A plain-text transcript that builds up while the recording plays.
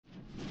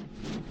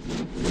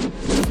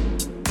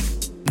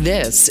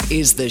This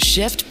is the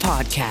Shift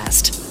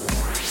Podcast.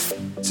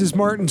 This is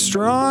Martin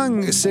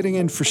Strong sitting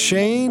in for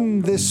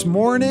Shane this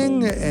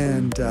morning,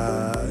 and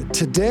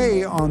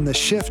today on the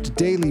Shift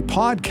Daily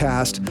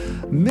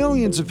Podcast,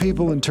 millions of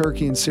people in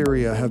Turkey and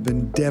Syria have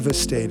been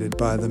devastated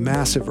by the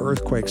massive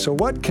earthquake. So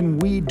what can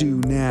we do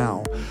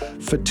now?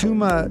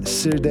 Fatuma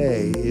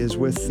Sideh is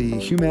with the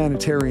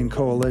Humanitarian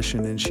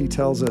Coalition, and she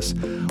tells us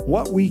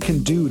what we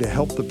can do to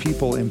help the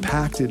people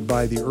impacted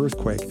by the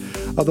earthquake.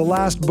 The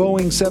last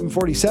Boeing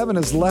 747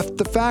 has left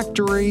the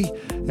factory,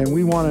 and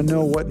we want to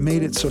know what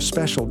made it so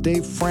special.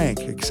 Dave Frank,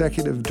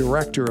 Executive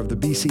Director of the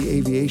BC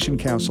Aviation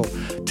Council,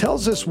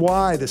 tells us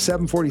why the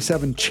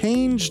 747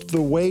 changed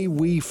the way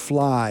we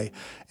fly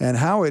and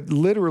how it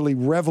literally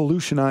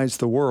revolutionized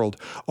the world.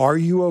 Are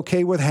you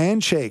okay with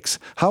handshakes?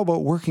 How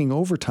about working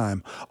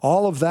overtime?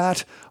 All of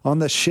that on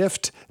the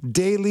Shift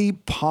Daily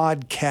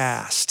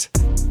Podcast.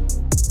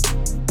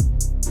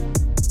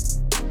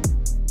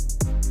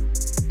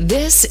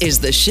 This is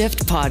the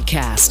Shift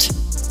Podcast.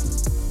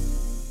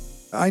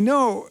 I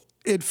know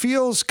it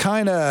feels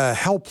kind of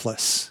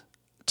helpless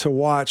to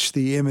watch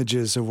the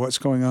images of what's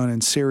going on in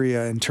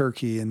Syria and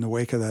Turkey in the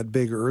wake of that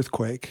big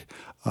earthquake.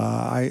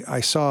 I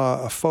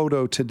saw a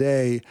photo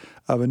today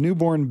of a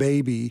newborn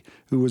baby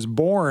who was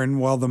born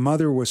while the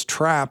mother was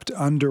trapped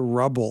under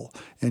rubble,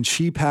 and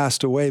she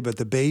passed away, but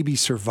the baby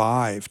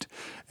survived.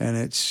 And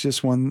it's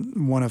just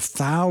one of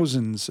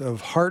thousands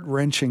of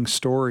heart-wrenching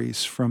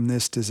stories from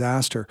this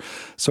disaster.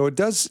 So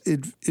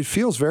it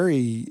feels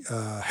very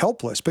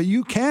helpless, but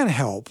you can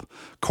help.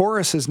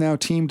 Chorus has now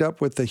teamed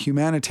up with the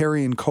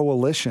Humanitarian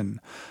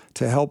Coalition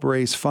to help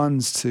raise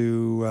funds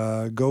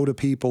to go to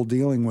people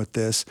dealing with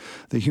this.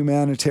 The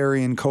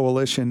Humanitarian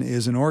Coalition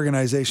is an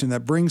organization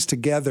that brings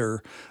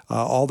together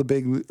all the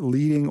big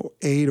leading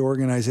aid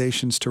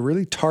organizations to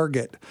really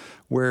target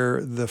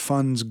where the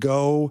funds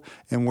go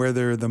and where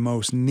they're the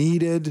most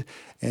needed.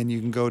 And you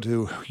can go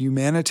to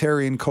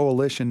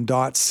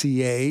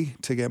humanitariancoalition.ca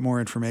to get more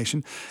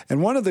information.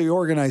 And one of the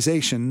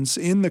organizations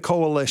in the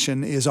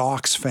coalition is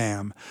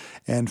Oxfam.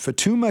 And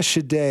Fatuma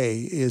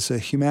Sideh is a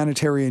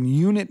humanitarian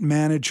unit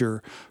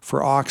manager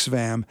for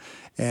Oxfam.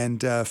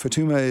 And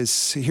Fatuma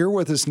is here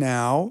with us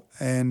now.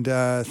 And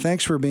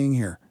thanks for being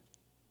here.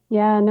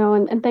 Yeah, no,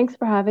 and thanks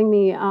for having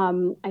me.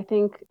 I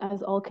think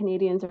as all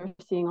Canadians are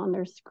seeing on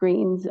their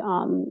screens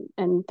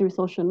and through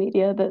social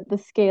media, the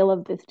scale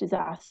of this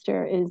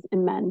disaster is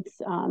immense.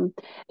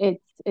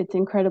 It's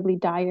incredibly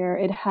dire.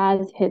 It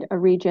has hit a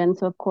region.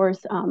 So, of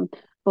course,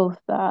 both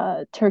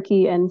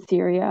Turkey and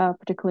Syria,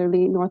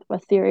 particularly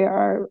northwest Syria,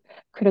 are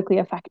critically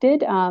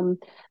affected.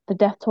 The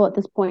death toll at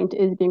this point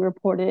is being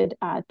reported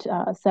at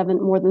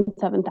more than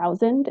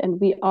 7,000. And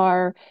we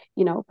are,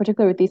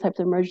 particularly with these types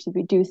of emergencies,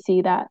 we do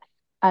see that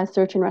as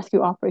search and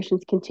rescue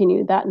operations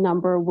continue, that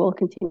number will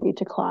continue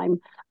to climb,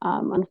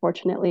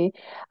 unfortunately.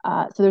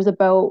 So there's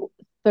about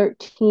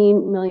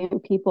 13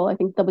 million people. I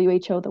think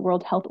WHO, the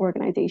World Health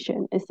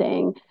Organization, is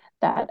saying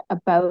that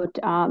about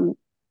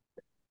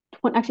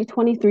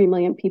 23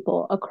 million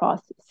people across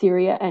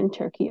Syria and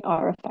Turkey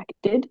are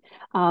affected.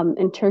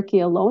 In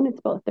Turkey alone, it's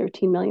about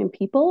 13 million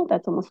people.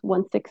 That's almost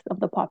 1/6 of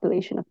the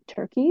population of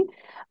Turkey.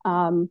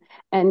 And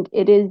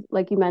it is,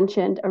 like you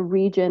mentioned, a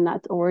region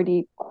that's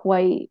already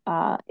quite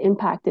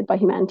impacted by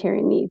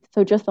humanitarian needs.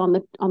 So just on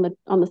the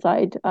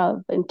side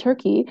of in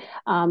Turkey,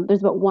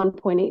 there's about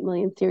 1.8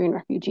 million Syrian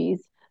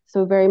refugees.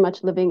 So very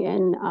much living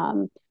in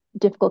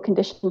difficult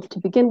conditions to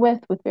begin with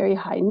very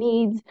high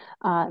needs.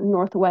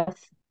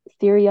 Northwest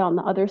Syria on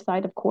the other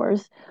side, of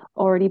course,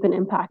 already been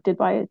impacted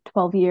by a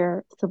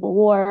 12-year civil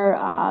war.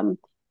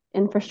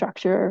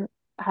 Infrastructure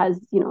has,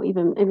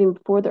 even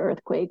before the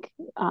earthquake,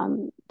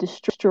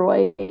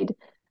 destroyed.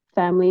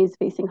 Families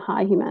facing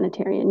high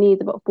humanitarian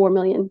needs, about 4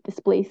 million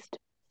displaced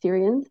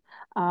Syrians.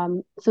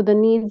 So the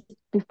needs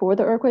before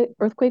the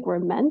earthquake were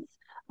immense.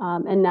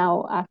 And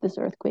now after this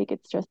earthquake,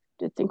 it's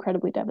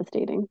incredibly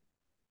devastating.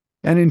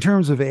 And in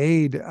terms of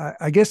aid,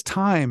 I guess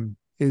time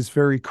is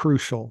very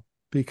crucial,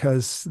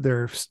 because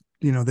they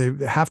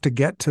have to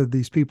get to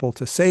these people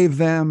to save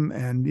them.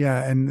 And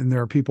and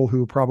there are people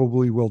who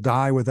probably will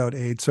die without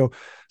aid. So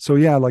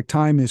like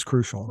time is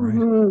crucial, right?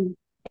 Mm-hmm.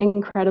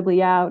 Incredibly,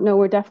 yeah. No,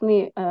 we're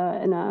definitely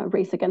in a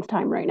race against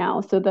time right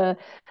now. So the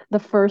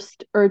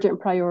first urgent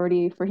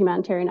priority for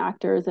humanitarian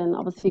actors and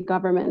obviously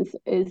governments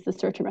is the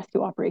search and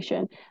rescue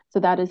operation. So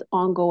that is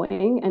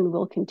ongoing and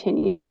will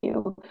continue.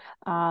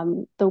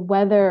 The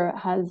weather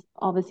has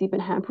obviously been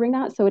hampering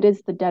that. So it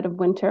is the dead of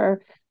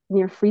winter,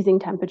 near freezing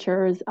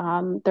temperatures.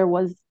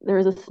 There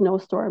is a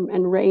snowstorm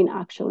and rain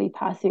actually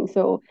passing.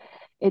 So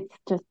it's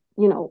just,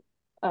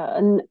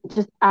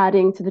 just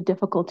adding to the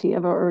difficulty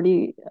of a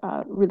already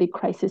really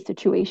crisis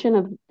situation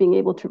of being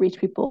able to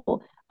reach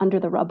people under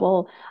the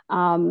rubble.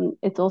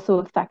 It's also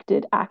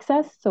affected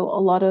access. So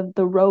a lot of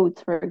the roads,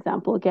 for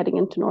example, getting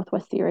into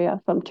northwest Syria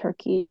from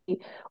Turkey,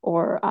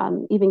 or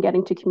even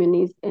getting to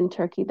communities in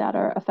Turkey that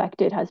are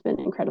affected, has been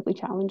incredibly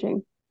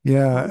challenging.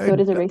 Yeah. So it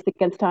is a race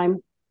against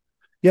time.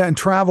 Yeah, and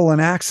travel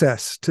and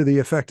access to the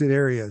affected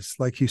areas,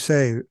 like you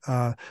say.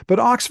 But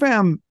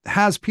Oxfam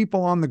has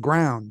people on the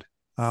ground.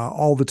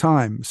 all the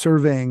time,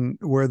 surveying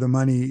where the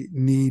money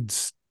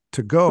needs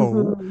to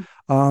go.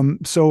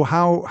 Mhm. So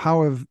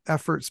how have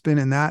efforts been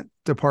in that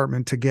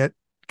department to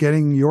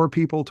getting your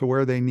people to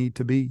where they need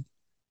to be?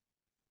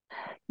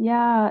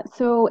 Yeah,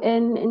 so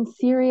in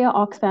Syria,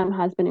 Oxfam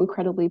has been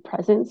incredibly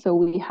present. So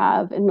we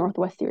have in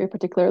Northwest Syria,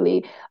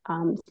 particularly,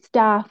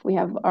 staff. We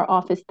have our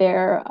office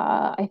there.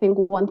 I think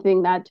one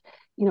thing that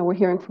we're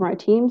hearing from our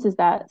teams is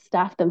that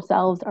staff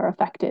themselves are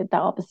affected.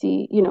 That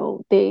obviously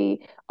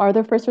they are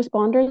the first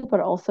responders, but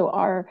also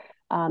are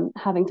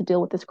having to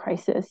deal with this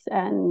crisis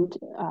and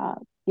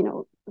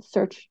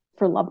search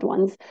for loved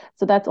ones.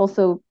 So that's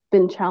also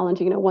been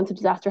challenging. Once a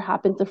disaster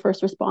happens, the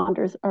first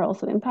responders are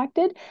also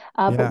impacted.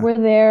 But Yeah. we're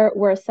there,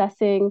 we're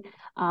assessing.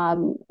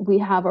 We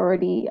have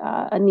already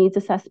a needs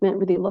assessment,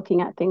 really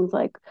looking at things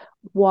like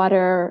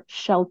water,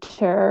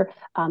 shelter,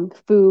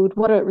 food.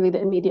 What are really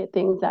the immediate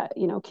things that,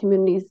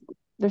 communities,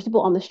 there's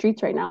people on the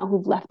streets right now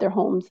who've left their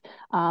homes,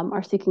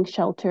 are seeking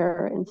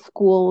shelter in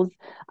schools,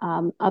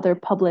 other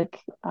public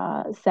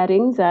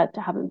settings that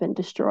haven't been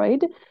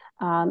destroyed.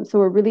 So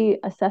we're really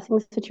assessing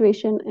the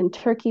situation. In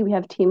Turkey, we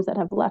have teams that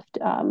have left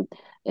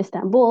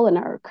Istanbul and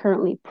are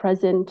currently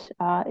present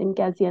in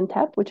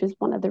Gaziantep, which is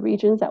one of the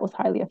regions that was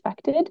highly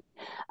affected,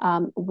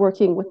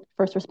 working with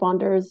first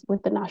responders,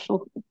 with the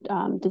national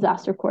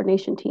disaster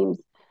coordination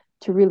teams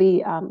to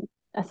really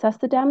assess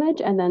the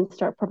damage and then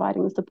start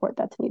providing the support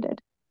that's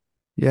needed.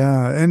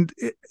 Yeah. And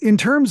in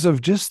terms of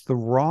just the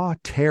raw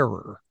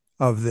terror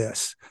of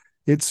this,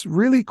 it's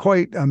really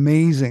quite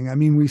amazing. I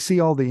mean, we see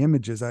all the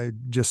images. I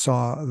just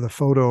saw the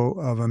photo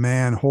of a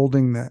man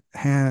holding the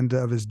hand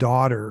of his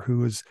daughter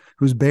who's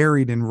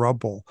buried in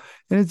rubble.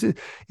 And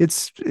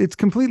it's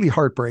completely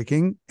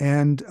heartbreaking.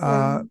 And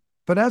Yeah.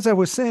 but as I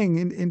was saying,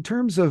 in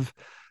terms of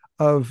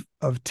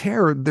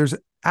terror, there's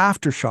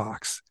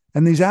aftershocks.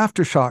 And these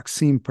aftershocks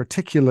seem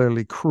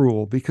particularly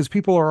cruel because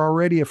people are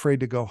already afraid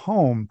to go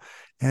home.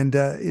 And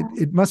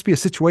it must be a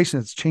situation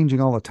that's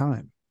changing all the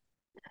time.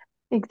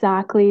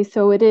 Exactly.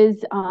 So it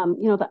is,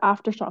 the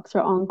aftershocks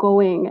are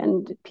ongoing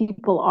and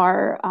people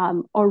are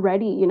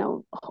already,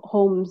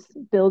 homes,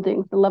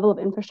 buildings, the level of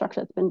infrastructure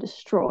that's been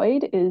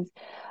destroyed is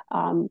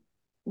um,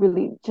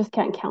 really just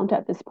can't count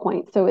at this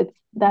point. So it's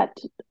that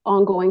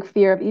ongoing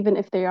fear of even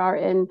if they are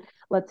in,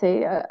 let's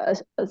say, a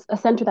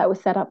center that was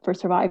set up for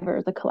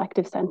survivors, a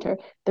collective center,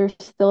 there's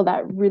still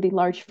that really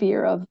large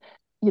fear of,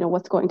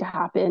 what's going to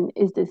happen?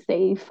 Is this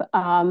safe?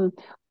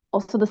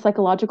 Also the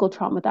psychological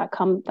trauma that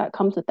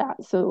comes with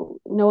that. So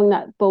knowing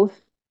that both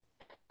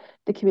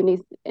the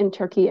communities in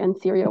Turkey and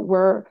Syria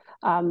were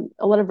a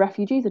lot of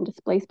refugees and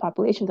displaced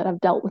populations that have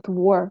dealt with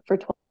war for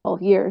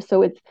 12 years.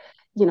 So it's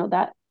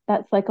that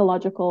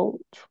psychological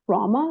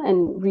trauma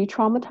and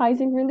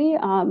re-traumatizing really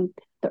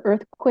the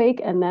earthquake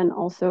and then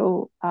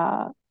also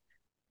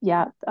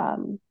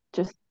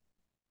just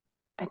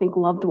I think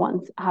loved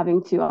ones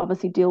having to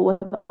obviously deal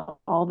with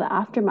all the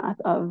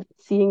aftermath of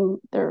seeing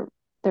their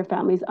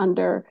families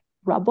under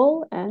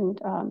rubble and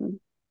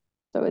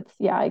so it's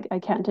I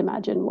can't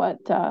imagine what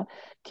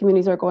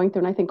communities are going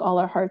through and I think all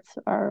our hearts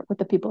are with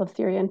the people of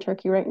Syria and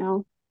Turkey right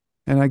now.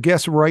 And I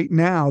guess right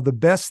now, the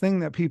best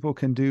thing that people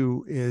can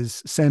do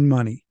is send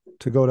money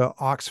to go to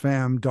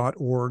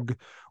oxfam.org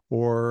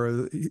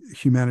or Yes.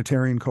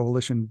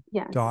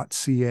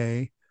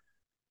 humanitariancoalition.ca,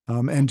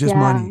 and just Yeah.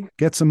 money.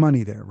 Get some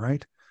money there,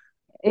 right?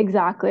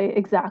 Exactly.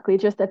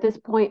 Just at this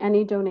point,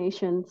 any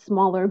donation,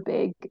 small or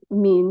big,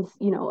 means,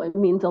 it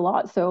means a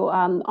lot. So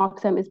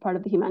Oxfam is part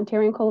of the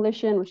Humanitarian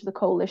Coalition, which is a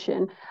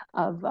coalition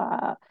of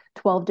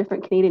 12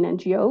 different Canadian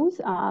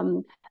NGOs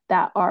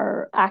that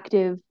are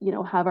active,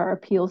 have our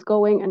appeals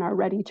going and are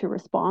ready to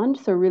respond.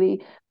 So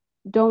really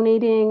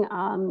donating.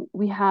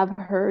 We have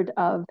heard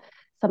of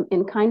some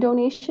in-kind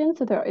donations.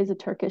 So there is a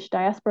Turkish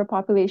diaspora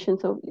population.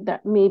 So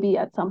that maybe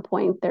at some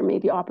point there may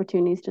be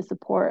opportunities to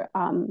support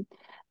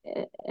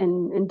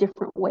in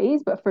different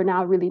ways. But for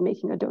now, really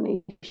making a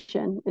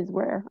donation is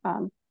where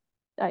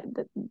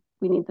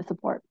we need the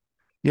support.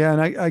 Yeah,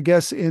 and I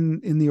guess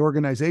in the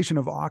organization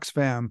of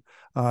Oxfam,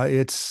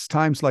 it's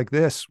times like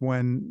this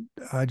when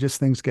just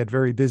things get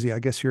very busy. I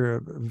guess you're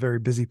a very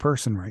busy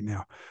person right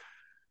now.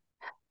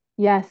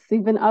 Yes,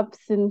 we've been up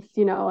since,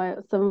 some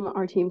of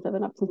our teams have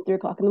been up since 3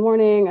 o'clock in the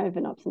morning. I've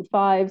been up since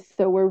 5.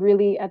 So we're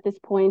really at this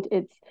point,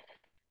 it's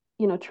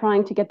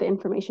trying to get the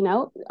information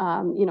out.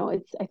 I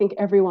think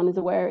everyone is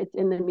aware it's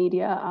in the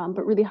media,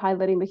 but really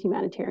highlighting the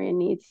humanitarian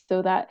needs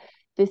so that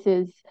this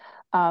is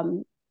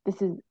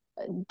this is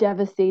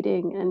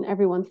devastating and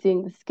everyone's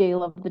seeing the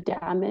scale of the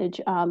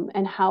damage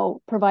and how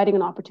providing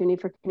an opportunity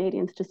for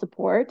Canadians to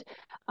support,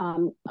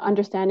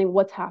 understanding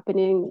what's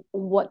happening,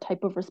 what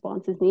type of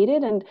response is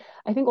needed. And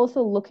I think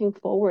also looking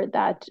forward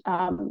that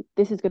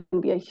this is going to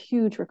be a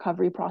huge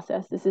recovery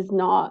process. This is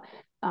not,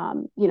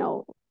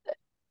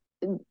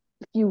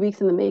 few weeks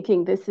in the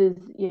making. This is,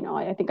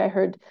 I think I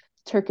heard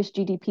Turkish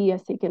GDP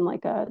has taken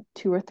like a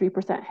 2 or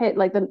 3% hit.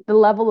 Like the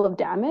level of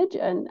damage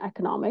and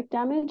economic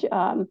damage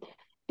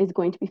is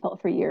going to be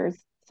felt for years.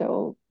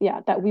 So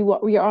yeah, that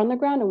we are on the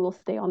ground and we'll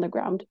stay on the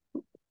ground.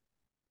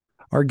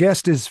 Our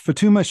guest is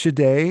Fatuma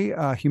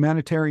Shadeh,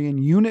 humanitarian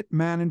unit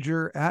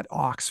manager at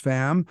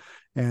Oxfam.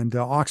 And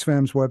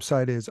Oxfam's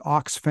website is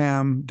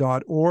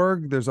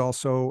oxfam.org. There's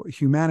also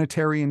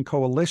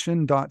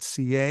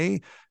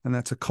humanitariancoalition.ca, and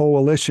that's a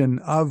coalition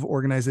of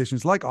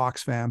organizations like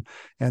Oxfam,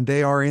 and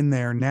they are in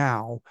there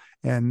now,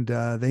 and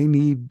they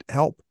need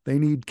help. They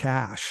need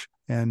cash,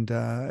 and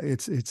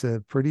it's a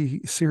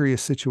pretty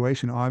serious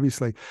situation,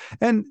 obviously.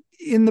 And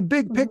in the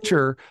big Mhm.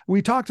 picture,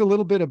 we talked a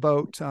little bit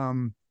about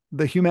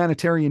the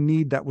humanitarian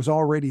need that was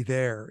already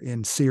there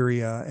in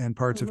Syria and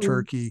parts of Mhm.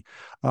 Turkey.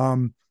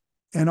 Um,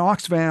 and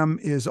Oxfam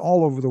is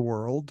all over the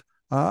world.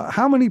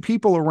 How many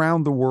people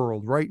around the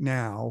world right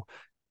now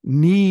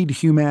need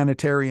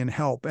humanitarian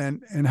help,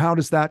 and how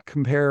does that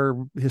compare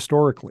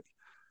historically?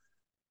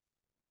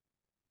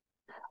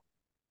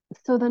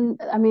 So then,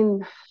 I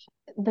mean,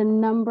 the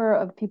number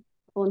of people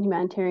in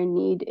humanitarian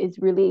need is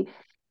really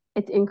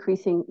it's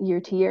increasing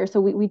year to year.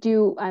 So we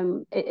do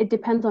it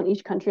depends on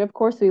each country, of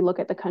course. So we look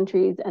at the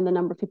countries and the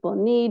number of people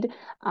in need.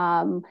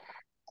 Um,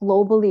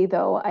 Globally,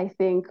 though, I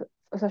think,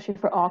 especially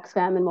for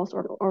Oxfam and most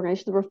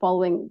organizations, we're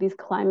following these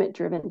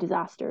climate-driven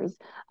disasters.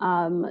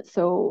 For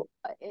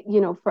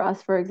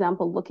us, for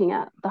example, looking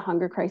at the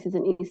hunger crisis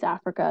in East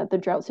Africa, the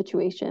drought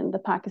situation, the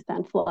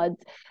Pakistan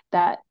floods,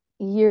 that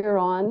year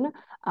on,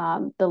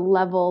 the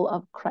level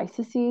of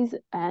crises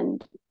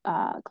and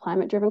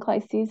climate-driven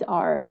crises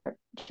are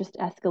just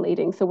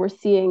escalating. So we're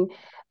seeing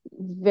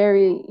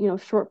very,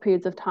 short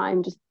periods of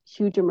time, just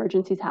huge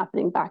emergencies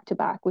happening back to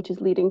back, which is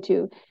leading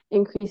to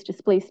increased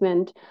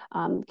displacement,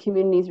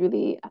 communities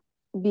really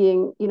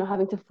being,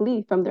 having to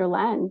flee from their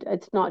land.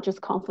 It's not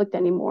just conflict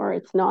anymore.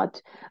 It's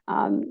not,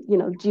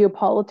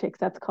 geopolitics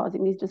that's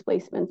causing these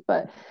displacements,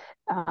 but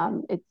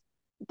it's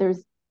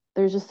there's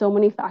there's just so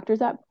many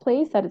factors at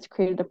place that it's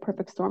created a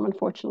perfect storm,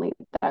 unfortunately,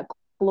 that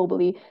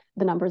globally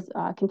the numbers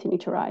continue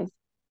to rise.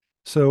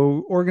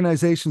 So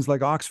organizations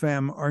like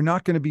Oxfam are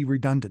not going to be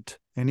redundant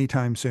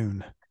anytime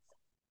soon.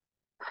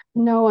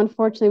 No,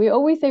 unfortunately, we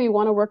always say we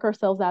want to work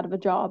ourselves out of a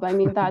job. I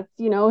mean, that's,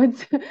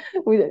 it's,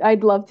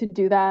 I'd love to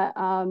do that.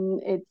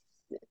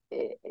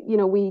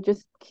 We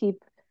just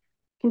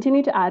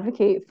continue to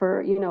advocate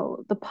for,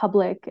 the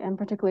public and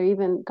particularly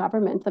even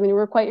governments. I mean,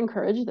 we're quite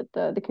encouraged that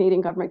the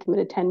Canadian government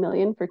committed 10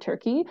 million for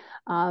Turkey.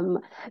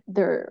 There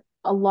are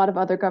a lot of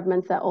other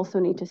governments that also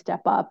need to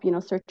step up.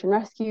 Search and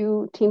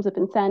rescue teams have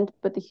been sent,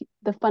 but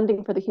the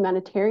funding for the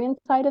humanitarian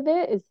side of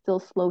it is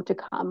still slow to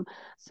come.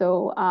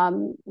 So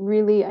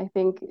really, I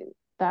think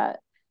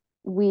that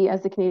we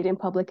as the Canadian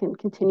public can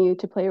continue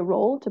to play a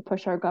role to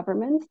push our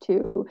governments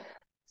to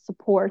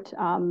support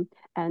and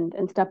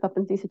step up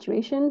in these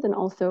situations, and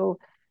also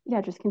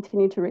just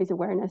continue to raise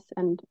awareness.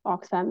 And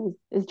Oxfam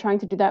is trying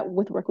to do that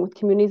with working with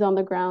communities on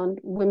the ground,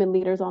 women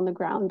leaders on the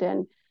ground,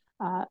 and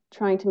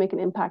trying to make an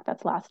impact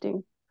that's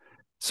lasting.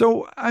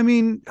 So, I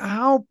mean,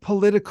 how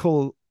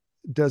political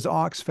does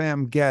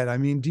Oxfam get? I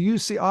mean, do you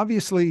see,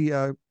 obviously,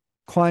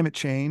 climate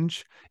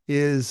change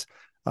is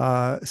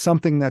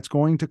something that's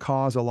going to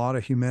cause a lot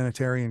of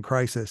humanitarian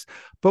crisis.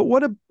 But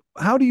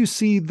how do you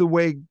see the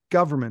way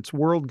governments,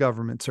 world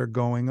governments, are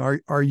going?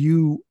 Are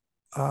you,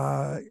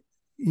 uh,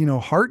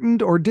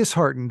 heartened or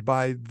disheartened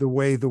by the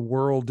way the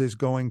world is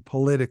going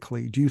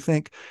politically? Do you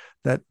think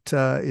that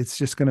it's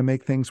just going to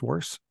make things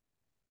worse?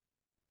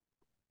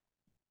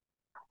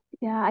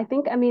 Yeah, I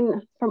think, I mean,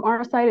 from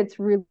our side, it's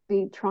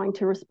really trying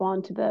to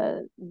respond to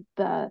the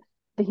the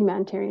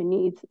humanitarian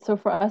needs. So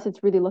for us,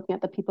 it's really looking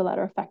at the people that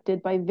are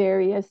affected by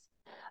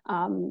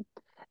um,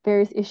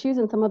 various issues,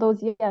 and some of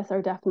those, yes,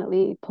 are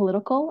definitely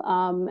political,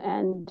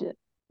 and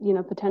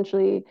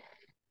potentially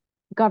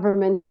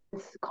governments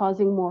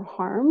causing more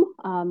harm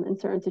in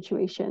certain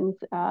situations.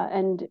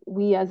 And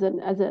we, as a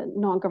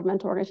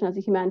non-governmental organization, as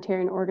a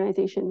humanitarian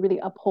organization, really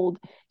uphold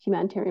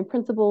humanitarian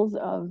principles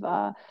of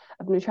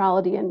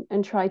neutrality,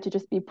 and try to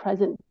just be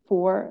present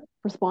for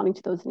responding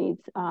to those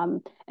needs,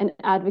 and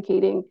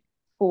advocating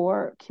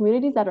for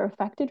communities that are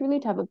affected, really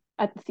to have a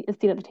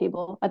seat at the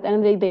table. At the end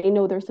of the day, they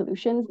know their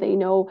solutions. They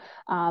know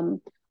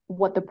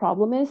what the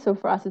problem is. So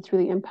for us, it's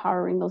really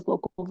empowering those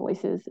local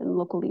voices and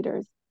local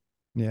leaders.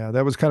 Yeah,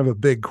 that was kind of a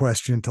big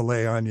question to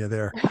lay on you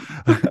there.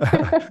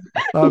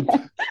 um,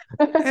 Yeah.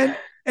 and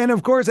and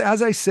of course,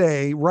 as I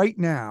say, right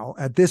now,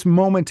 at this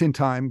moment in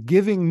time,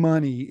 giving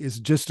money is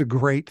just a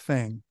great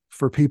thing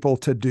for people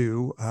to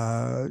do.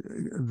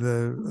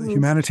 The Mhm.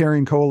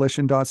 humanitarian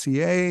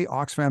coalition.ca,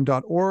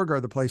 oxfam.org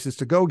are the places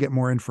to go get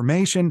more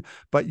information,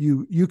 but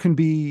you can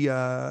be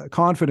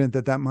confident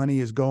that that money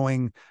is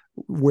going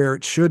where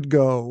it should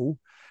go.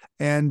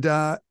 And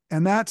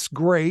that's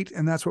great.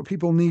 And that's what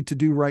people need to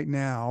do right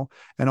now.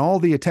 And all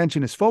the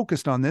attention is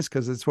focused on this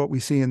because it's what we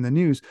see in the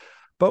news.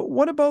 But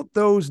what about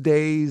those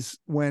days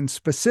when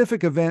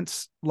specific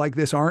events like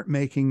this aren't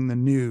making the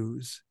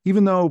news,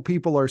 even though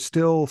people are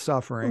still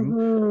suffering?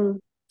 Mhm.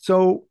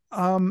 So,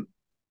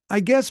 I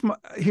guess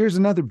here's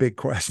another big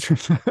question.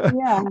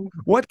 Yeah,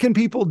 What can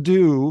people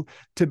do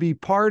to be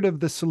part of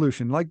the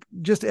solution? Like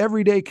just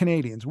everyday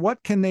Canadians,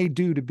 what can they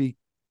do to be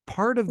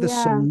part of the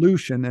yeah.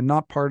 solution and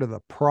not part of the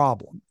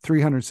problem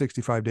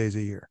 365 days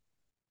a year?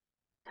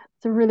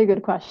 It's a really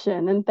good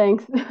question, and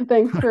thanks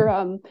thanks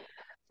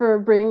for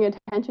bringing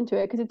attention to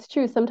it because it's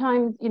true.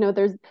 Sometimes,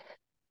 there's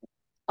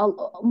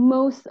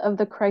most of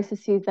the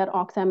crises that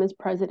Oxfam is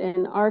present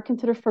in are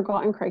considered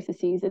forgotten crises.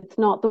 It's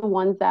not the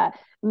ones that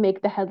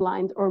make the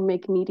headlines or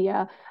make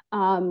media.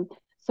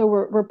 So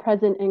we're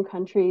present in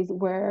countries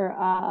where,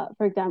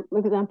 for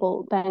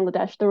example,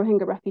 Bangladesh, the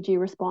Rohingya refugee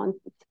response,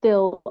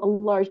 still a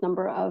large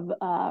number of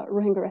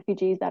Rohingya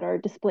refugees that are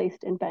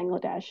displaced in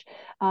Bangladesh.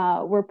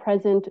 We're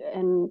present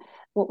in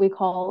what we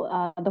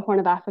call the Horn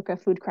of Africa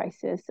food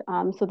crisis.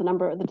 So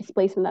the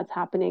displacement that's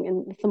happening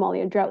in the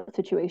Somalia drought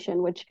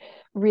situation, which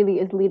really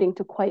is leading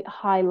to quite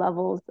high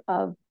levels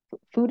of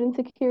food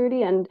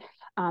insecurity and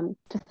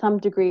to some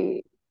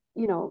degree,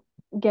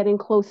 getting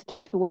close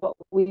to what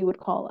we would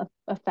call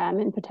a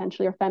famine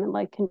potentially or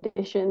famine-like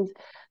conditions.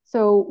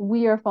 So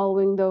we are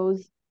following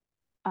those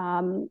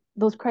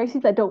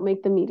crises that don't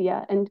make the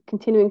media and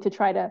continuing to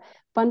try to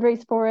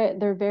fundraise for it.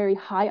 They're very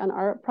high on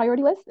our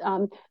priority list.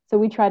 So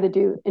we try to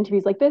do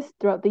interviews like this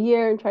throughout the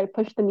year and try to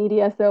push the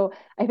media. So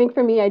I think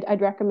for me, I'd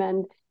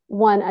recommend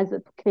one as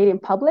a Canadian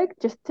public,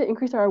 just to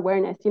increase our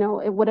awareness,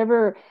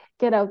 whatever,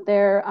 get out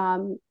there.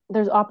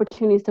 There's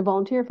opportunities to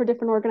volunteer for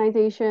different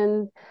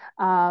organizations.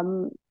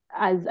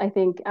 As I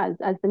think as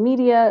the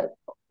media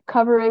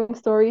covering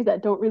stories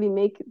that don't really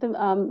make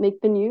the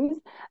news.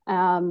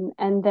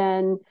 And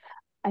then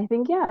I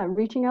think, yeah,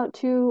 reaching out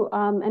to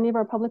any of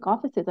our public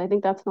offices. I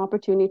think that's an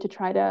opportunity to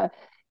try to,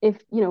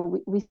 if,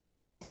 we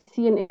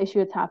see an issue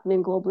that's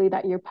happening globally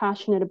that you're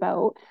passionate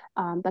about,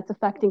 that's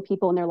affecting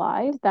people in their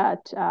lives,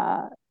 that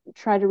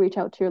try to reach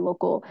out to your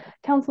local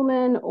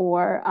councilman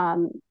or,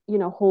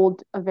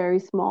 hold a very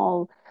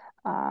small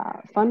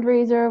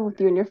fundraiser with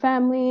you and your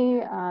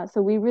family.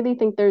 So we really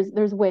think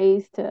there's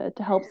ways to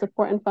help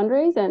support and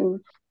fundraise, and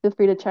feel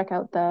free to check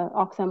out the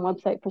Oxfam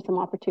website for some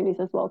opportunities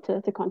as well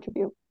to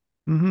contribute.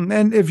 Mm-hmm.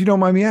 And if you don't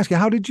mind me asking,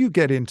 how did you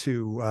get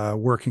into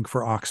working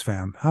for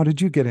Oxfam? How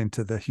did you get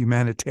into the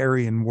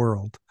humanitarian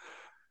world?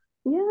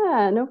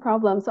 Yeah, no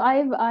problem. So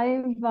I've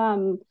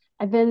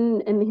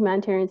been in the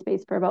humanitarian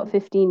space for about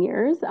 15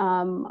 years.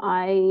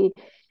 I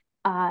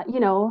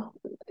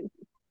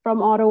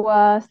from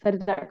Ottawa,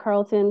 studied at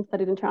Carleton,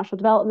 studied international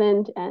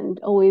development, and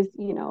always,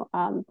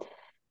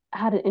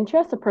 had an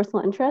interest, a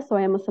personal interest. So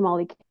I am a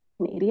Somali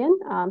Canadian.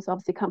 So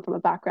obviously come from a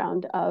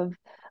background of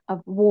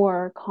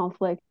war,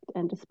 conflict,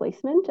 and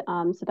displacement.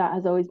 So that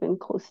has always been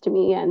close to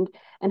me, and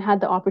had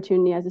the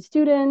opportunity as a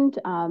student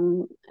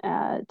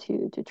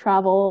to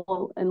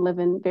travel and live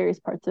in various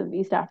parts of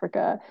East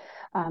Africa,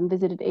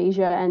 visited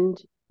Asia, and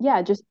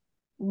yeah, just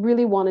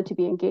really wanted to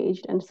be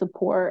engaged and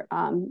support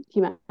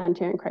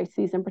humanitarian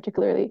crises, and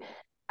particularly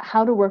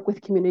how to work with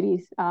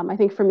communities. I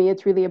think for me,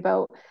 it's really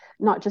about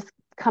not just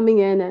coming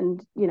in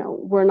and,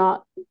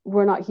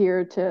 we're not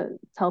here to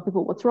tell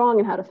people what's wrong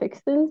and how to fix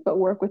things, but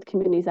work with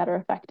communities that are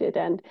affected,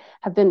 and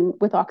have been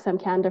with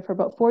Oxfam Canada for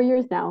about 4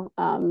 years now,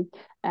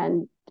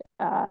 and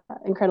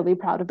incredibly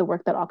proud of the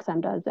work that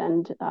Oxfam does,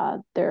 and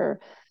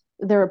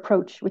their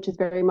approach, which is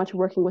very much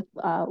working with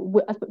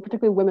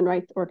particularly women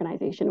rights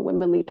organization and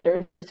women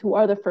leaders who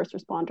are the first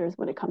responders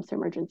when it comes to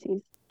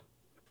emergencies.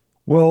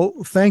 Well,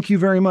 thank you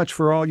very much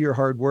for all your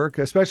hard work,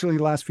 especially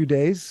the last few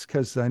days,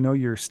 because I know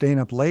you're staying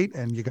up late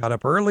and you got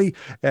up early.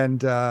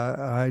 And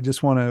I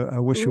just want to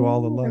wish you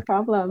all the No luck.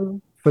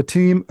 problem. Thank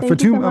you so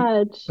Fatuma,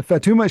 much.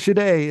 Fatuma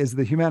Shade is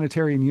the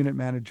humanitarian unit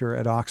manager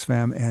at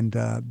Oxfam, and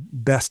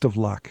best of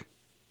luck.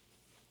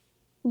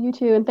 You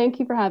too. And thank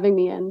you for having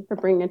me and for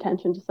bringing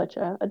attention to such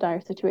a dire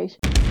situation.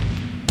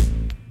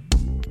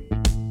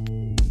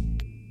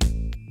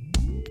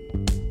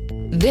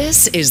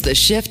 This is the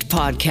Shift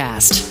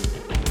Podcast.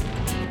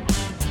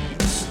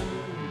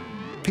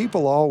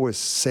 People always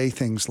say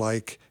things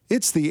like,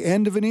 it's the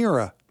end of an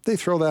era. They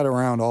throw that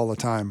around all the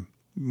time.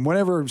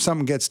 Whenever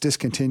something gets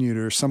discontinued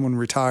or someone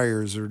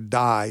retires or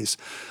dies,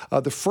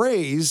 the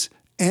phrase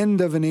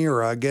end of an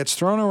era gets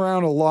thrown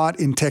around a lot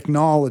in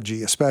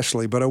technology,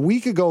 especially. But a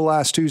week ago,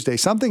 last Tuesday,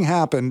 something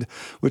happened,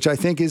 which I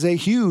think is a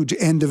huge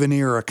end of an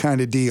era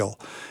kind of deal.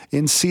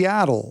 In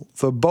Seattle,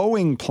 the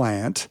Boeing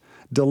plant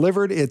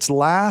delivered its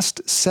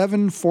last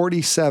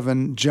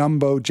 747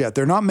 jumbo jet.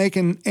 They're not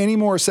making any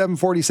more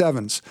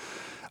 747s.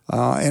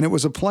 And it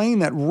was a plane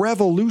that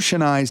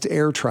revolutionized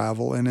air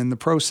travel, and in the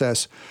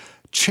process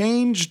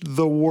changed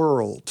the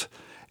world.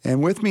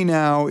 And with me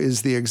now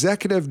is the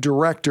executive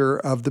director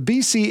of the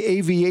BC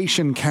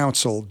Aviation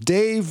Council,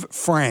 Dave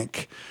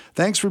Frank.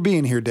 Thanks for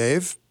being here,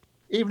 Dave.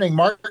 Evening,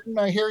 Martin.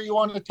 I hear you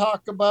want to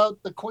talk about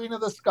the Queen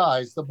of the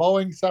Skies, the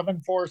Boeing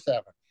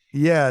 747.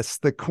 Yes,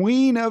 the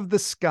Queen of the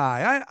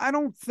Sky. I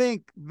don't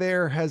think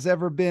there has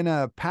ever been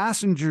a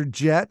passenger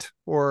jet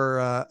or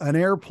an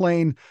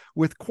airplane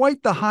with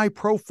quite the high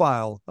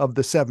profile of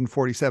the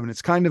 747.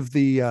 It's kind of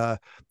the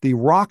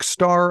rock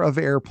star of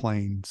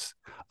airplanes.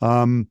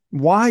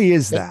 Why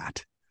is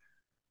that?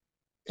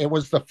 It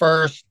was the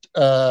first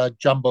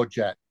jumbo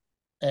jet,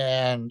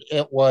 and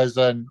it was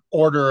an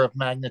order of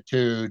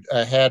magnitude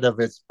ahead of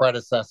its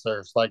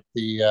predecessors, like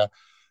the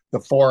the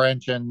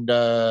four-engine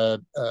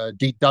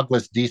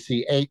Douglas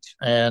DC-8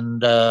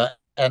 and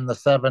the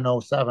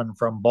 707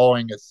 from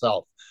Boeing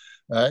itself.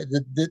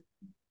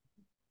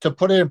 To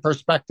put it in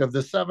perspective,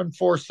 the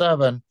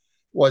 747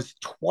 was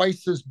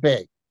twice as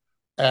big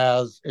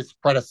as its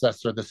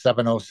predecessor, the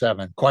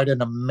 707. Quite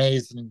an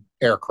amazing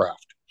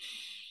aircraft.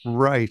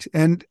 Right.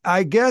 And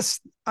I guess,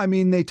 I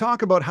mean, they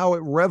talk about how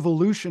it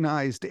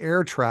revolutionized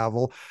air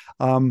travel.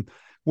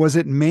 Was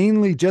it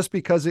mainly just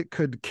because it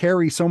could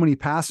carry so many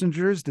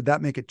passengers? Did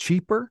that make it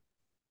cheaper?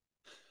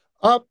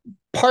 Uh,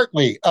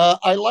 Partly.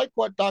 I like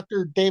what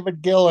Dr.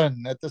 David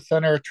Gillen at the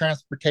Center of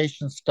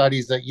Transportation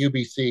Studies at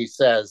UBC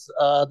says.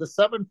 The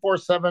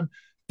 747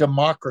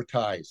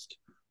 democratized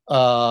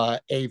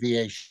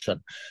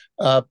aviation.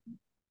 Uh,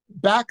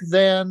 Back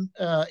then,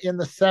 in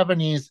the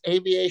 70s,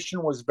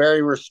 aviation was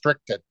very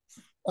restricted,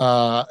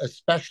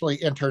 especially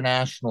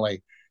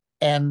internationally.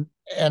 And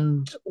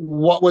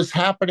what was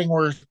happening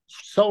were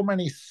so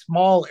many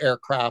small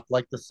aircraft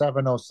like the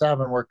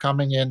 707 were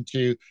coming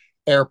into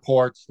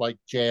airports like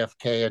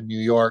JFK and New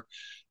York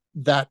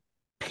that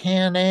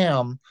Pan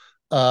Am,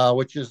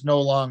 which is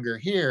no longer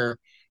here,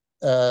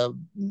 uh,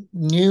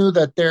 knew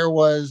that there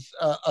was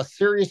a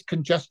serious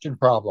congestion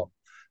problem.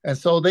 And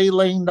so they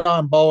leaned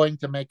on Boeing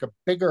to make a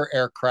bigger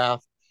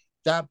aircraft.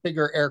 That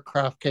bigger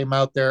aircraft came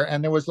out there,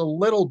 and there was a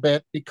little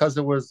bit, because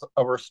it was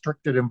a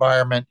restricted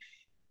environment,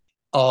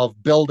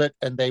 of build it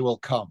and they will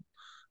come.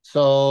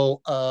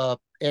 So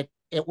it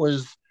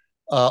was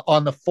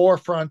on the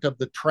forefront of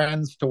the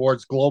trends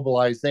towards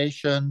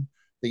globalization,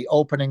 the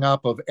opening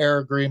up of air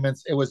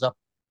agreements. It was a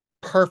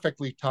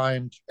perfectly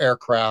timed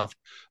aircraft,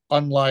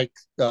 unlike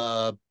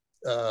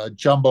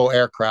jumbo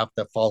aircraft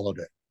that followed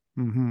it.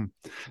 Mm-hmm.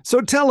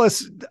 So tell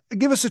us,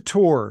 give us a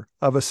tour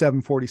of a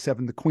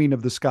 747, the Queen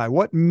of the Sky.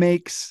 What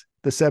makes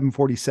the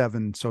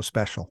 747 so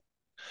special?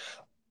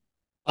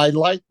 I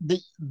like the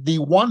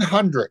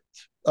 100th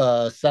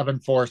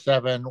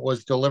 747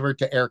 was delivered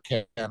to Air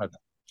Canada,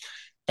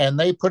 and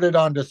they put it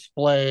on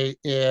display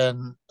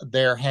in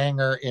their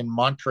hangar in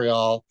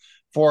Montreal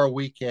for a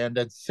weekend,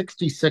 and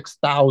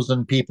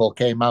 66,000 people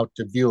came out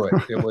to view it.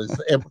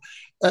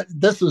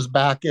 This was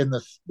back in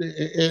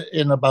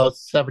about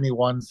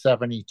 71,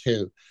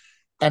 72,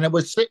 and it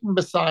was sitting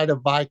beside a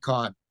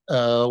Vicon,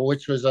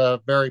 which was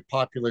a very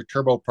popular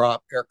turboprop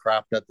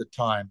aircraft at the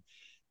time.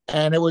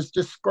 And it was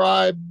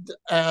described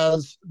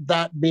as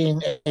that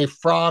being a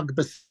frog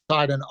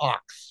beside an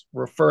ox,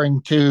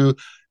 referring to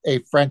a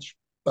French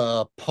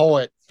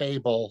poet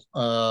fable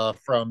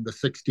from the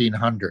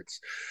 1600s.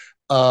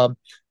 Um,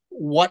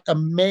 what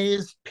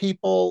amazed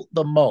people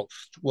the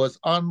most was,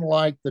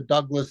 unlike the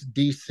Douglas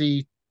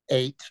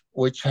DC-8,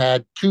 which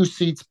had 2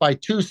 seats by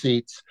 2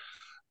 seats,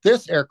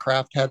 this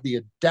aircraft had the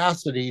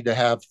audacity to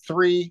have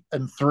 3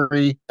 and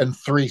 3 and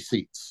 3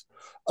 seats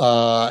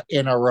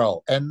in a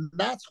row. And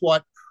that's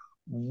what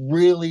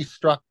really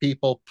struck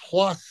people,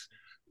 plus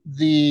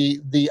the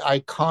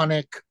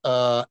iconic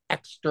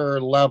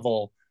extra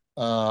level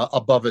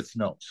above its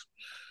nose.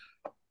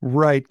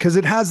 Right, because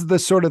it has the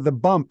sort of the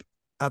bump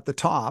at the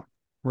top,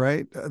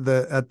 right?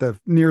 The at the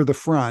near the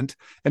front.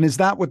 And is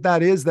that what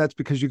that is? That's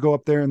because you go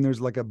up there and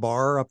there's like a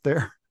bar up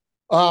there.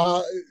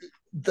 Uh,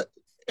 the,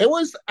 it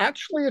was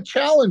actually a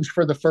challenge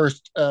for the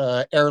first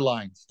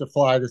airlines to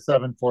fly the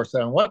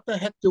 747. What the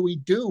heck do we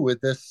do with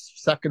this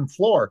second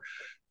floor?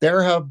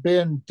 There have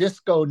been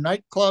disco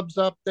nightclubs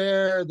up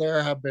there.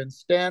 There have been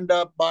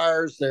stand-up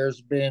bars.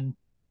 There's been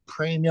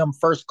premium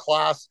first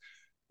class.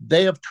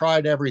 They have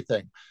tried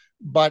everything.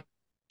 But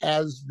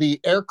as the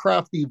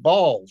aircraft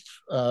evolved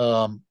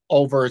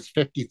over its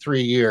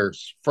 53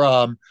 years,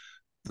 from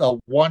the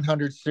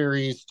 100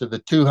 series to the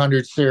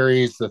 200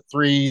 series, the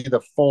 3,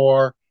 the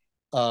 4,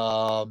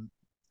 um,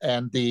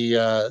 and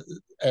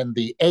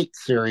the 8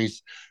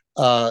 series,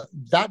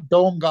 that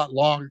dome got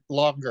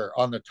longer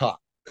on the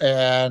top.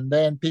 And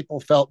then people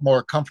felt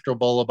more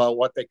comfortable about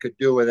what they could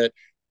do with it.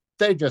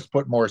 They just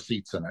put more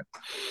seats in it.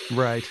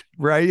 Right,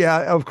 right.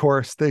 Yeah, of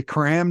course. They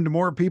crammed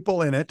more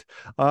people in it.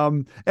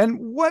 And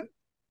what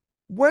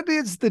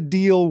is the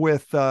deal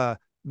with the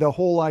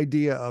whole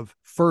idea of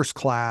first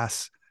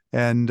class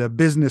and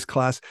business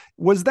class?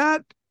 Was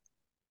that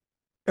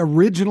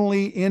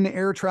originally in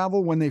air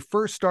travel when they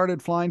first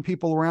started flying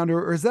people around,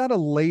 or is that a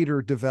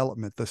later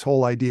development, this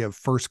whole idea of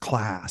first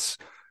class?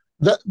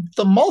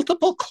 The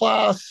multiple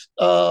class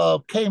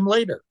came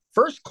later.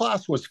 First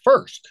class was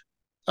first.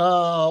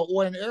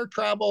 When air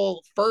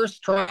travel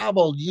first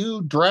traveled,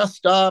 you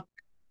dressed up.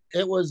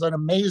 It was an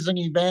amazing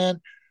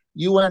event.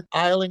 You went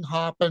island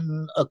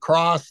hopping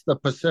across the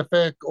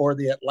Pacific or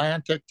the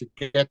Atlantic to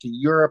get to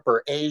Europe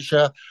or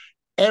Asia.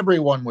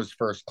 Everyone was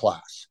first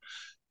class.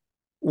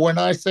 When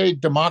I say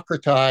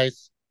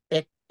democratize,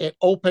 it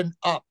opened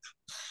up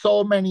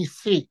so many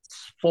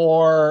seats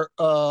for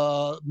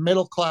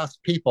middle class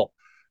people.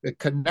 It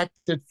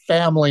connected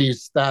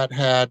families that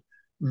had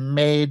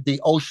made the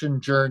ocean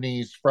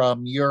journeys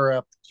from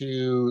Europe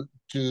to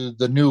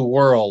the New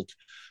World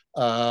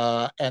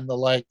and the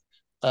like.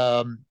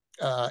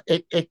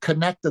 It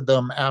connected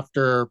them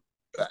after,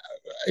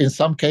 in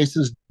some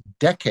cases,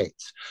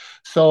 decades.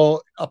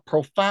 So a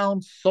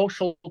profound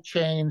social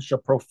change, a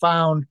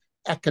profound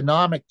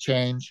economic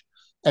change,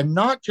 and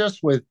not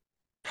just with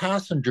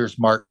passengers,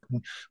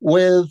 Martin,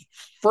 with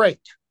freight.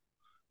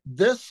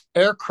 This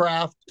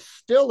aircraft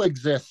still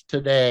exists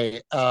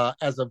today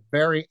as a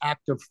very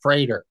active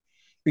freighter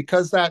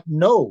because that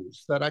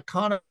nose, that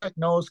iconic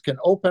nose, can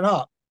open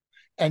up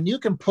and you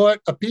can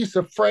put a piece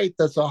of freight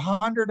that's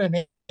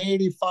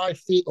 185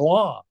 feet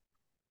long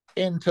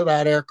into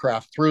that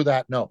aircraft through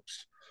that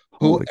nose.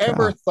 Holy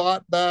Whoever cow.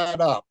 thought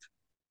that up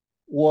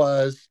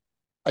was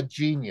a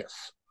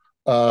genius.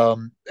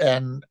 And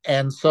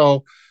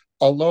so,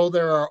 although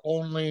there are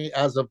only,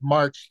 as of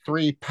March,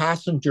 3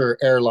 passenger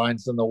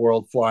airlines in the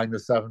world flying the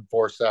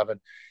 747,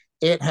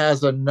 it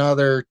has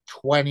another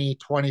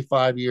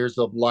 20-25 years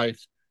of life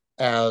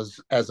as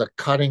a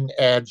cutting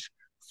edge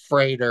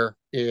freighter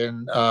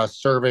in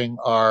serving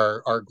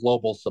our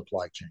global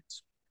supply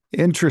chains.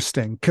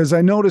 Interesting, because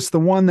I noticed the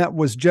one that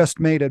was just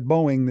made at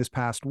Boeing this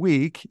past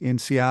week in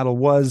Seattle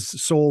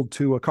was sold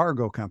to a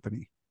cargo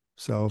company.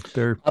 So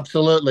they're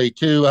Absolutely,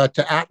 to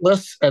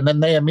Atlas, and then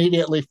they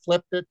immediately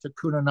flipped it to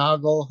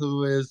Kuehne+Nagel,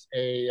 who is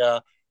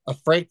a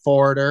freight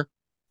forwarder.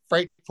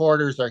 Freight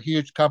forwarders are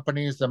huge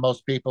companies that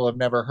most people have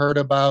never heard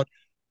about.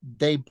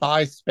 They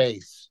buy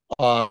space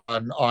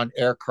on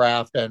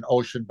aircraft and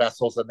ocean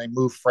vessels, and they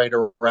move freight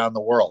around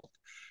the world.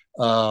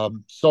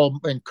 So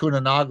in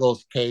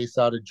Kuehne+Nagel's case,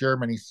 out of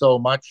Germany, so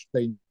much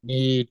they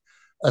need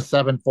a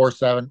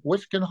 747,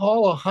 which can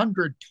haul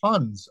 100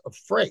 tons of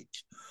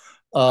freight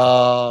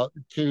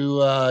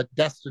to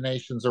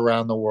destinations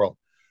around the world.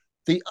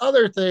 The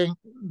other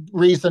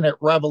reason it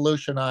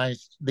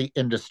revolutionized the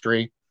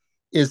industry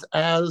is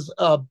as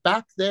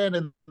back then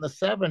in the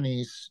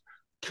 70s,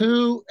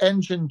 two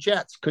engine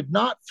jets could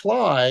not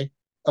fly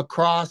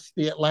across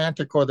the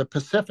Atlantic or the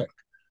Pacific.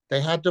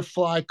 They had to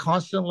fly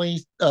constantly.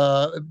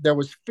 There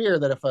was fear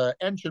that if an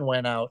engine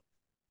went out,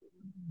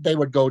 they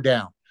would go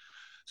down.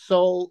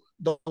 So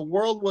the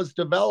world was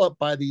developed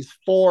by these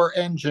 4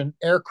 engine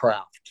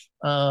aircraft,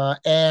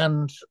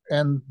 and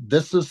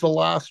this is the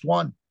last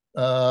one.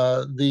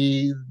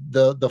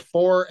 The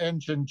 4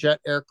 engine jet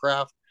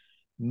aircraft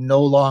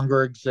no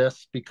longer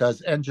exists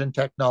because engine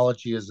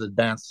technology has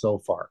advanced so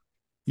far.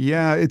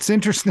 Yeah, it's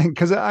interesting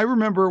because I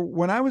remember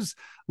when I was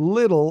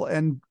little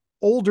and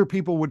older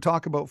people would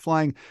talk about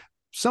flying.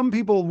 Some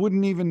people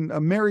wouldn't even,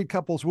 married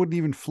couples wouldn't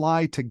even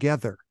fly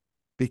together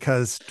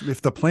because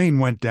if the plane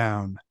went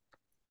down.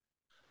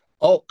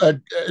 Oh,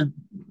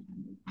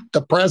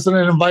 the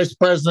president and vice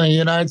president of the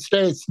United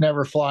States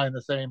never fly in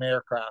the same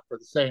aircraft for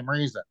the same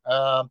reason.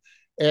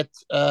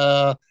 It's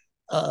uh,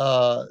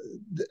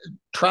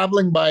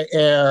 traveling by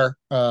air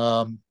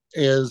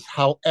is,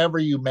 however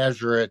you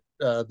measure it,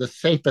 the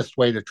safest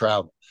way to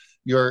travel.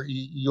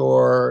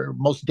 Your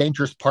most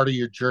dangerous part of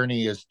your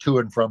journey is to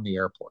and from the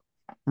airport.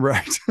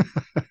 Right.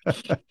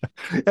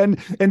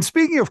 And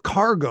speaking of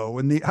cargo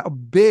and how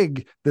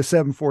big the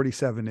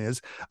 747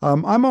 is,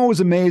 I'm always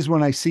amazed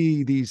when I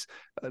see these,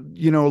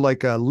 like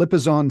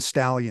Lipizan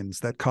stallions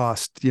that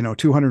cost,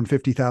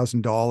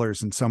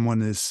 $250,000 and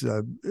someone is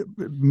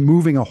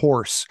moving a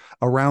horse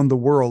around the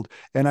world.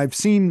 And I've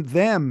seen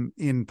them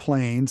in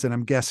planes, and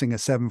I'm guessing a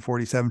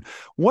 747.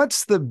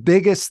 What's the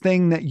biggest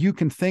thing that you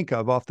can think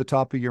of off the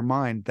top of your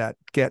mind that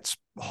gets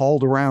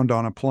hauled around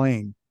on a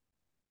plane?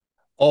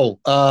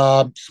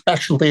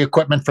 Specialty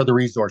equipment for the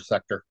resource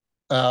sector.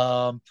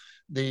 The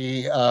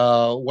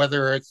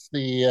Whether it's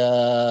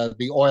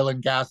the oil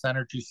and gas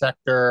energy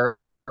sector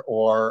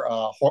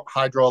or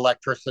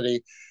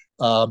hydroelectricity,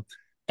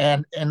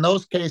 and in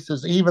those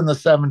cases, even the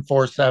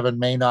 747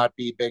 may not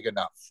be big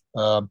enough.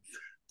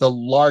 The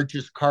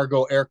largest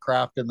cargo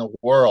aircraft in the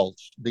world,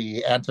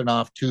 the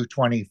Antonov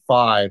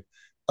 225,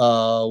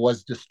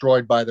 was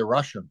destroyed by the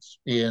Russians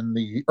in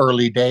the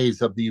early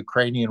days of the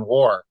Ukrainian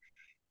war,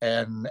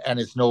 and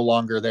is no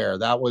longer there.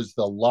 That was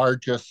the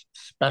largest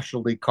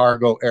specialty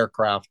cargo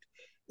aircraft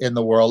in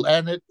the world,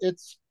 and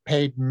it's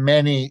paid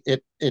many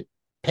it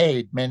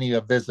paid many a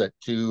visit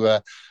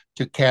to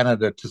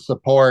Canada to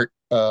support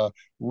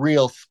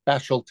real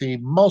specialty,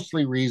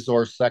 mostly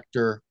resource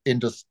sector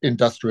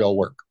industrial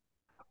work.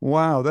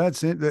 Wow,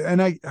 that's it. And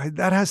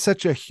that has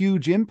such a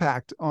huge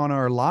impact on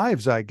our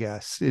lives, I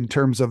guess, in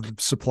terms of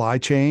supply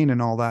chain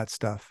and all that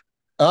stuff.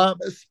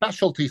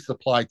 Specialty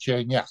supply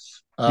chain,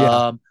 yes.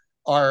 Yeah.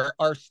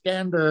 Our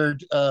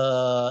standard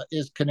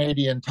is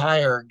Canadian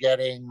Tire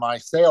getting my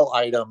sale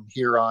item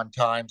here on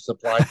time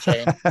supply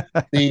chain.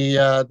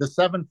 The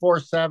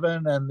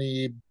 747 and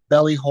the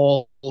belly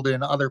hold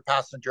in other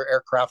passenger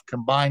aircraft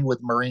combined with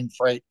marine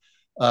freight,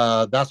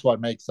 that's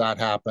what makes that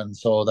happen,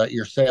 so that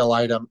your sale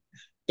item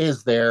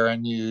is there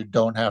and you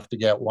don't have to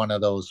get one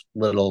of those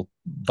little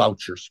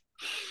vouchers.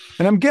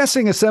 And I'm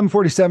guessing a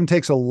 747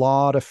 takes a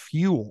lot of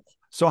fuel.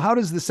 So how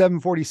does the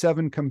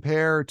 747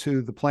 compare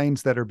to the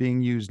planes that are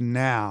being used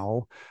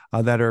now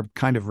that are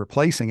kind of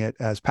replacing it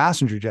as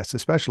passenger jets,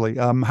 especially?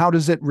 How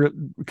does it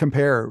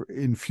compare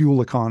in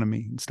fuel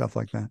economy and stuff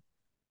like that?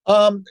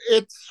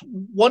 It's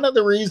one of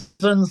the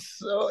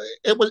reasons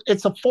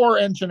it's a 4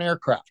 engine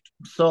aircraft.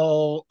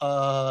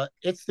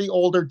 It's the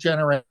older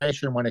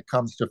generation when it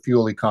comes to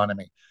fuel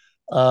economy.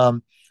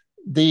 Um,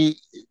 the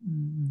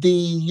the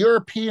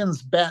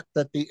Europeans bet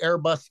that the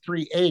Airbus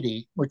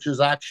 380, which is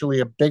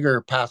actually a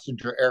bigger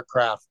passenger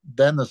aircraft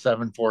than the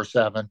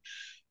 747,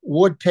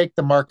 would take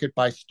the market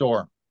by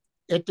storm.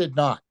 It did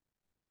not.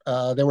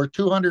 There were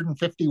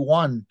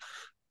 251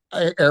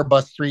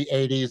 Airbus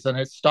 380s, and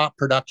it stopped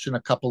production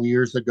a couple of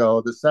years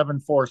ago. The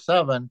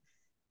 747,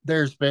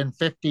 there's been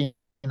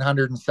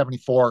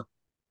 1,574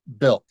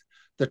 built.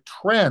 The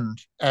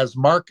trend as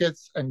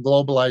markets and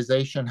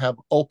globalization have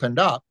opened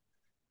up,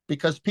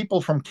 because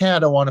people from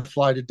Canada want to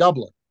fly to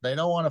Dublin. They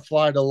don't want to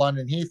fly to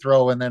London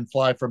Heathrow and then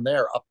fly from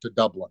there up to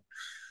Dublin.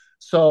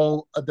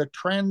 So the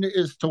trend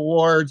is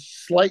towards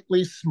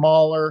slightly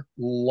smaller,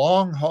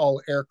 long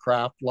haul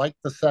aircraft like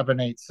the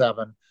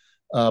 787,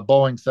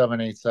 Boeing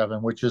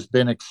 787, which has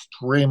been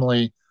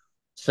extremely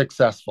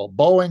successful.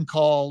 Boeing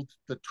called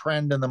the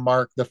trend in the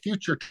mark, the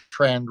future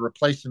trend,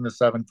 replacing the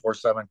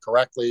 747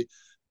 correctly.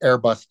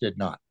 Airbus did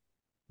not.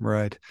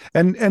 Right.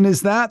 And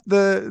is that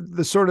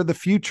the sort of the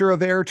future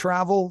of air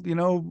travel,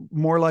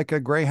 more like a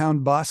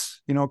Greyhound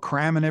bus,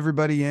 cramming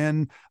everybody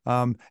in,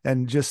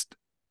 and just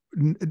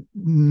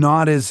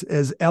not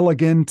as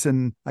elegant,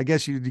 and I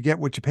guess you get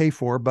what you pay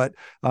for, but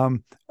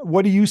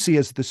what do you see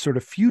as the sort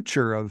of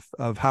future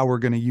of how we're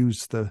going to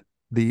use the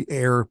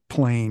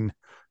airplane?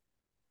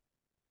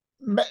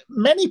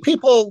 Many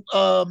people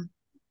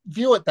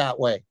view it that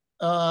way.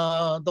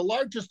 The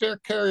largest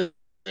air carrier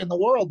in the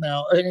world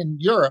now, in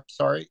Europe,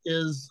 sorry,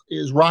 is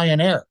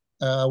Ryanair,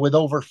 with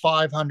over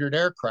 500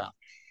 aircraft.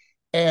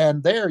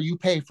 And there you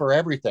pay for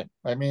everything.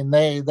 I mean,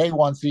 they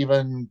once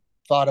even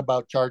thought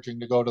about charging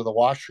to go to the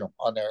washroom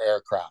on their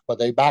aircraft, but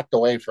they backed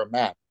away from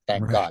that,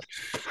 thank Right.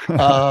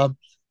 God.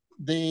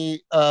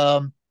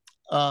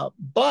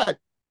 But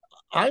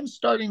I'm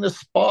starting to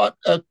spot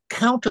a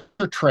counter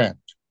trend.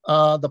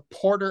 The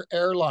Porter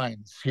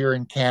Airlines here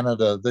in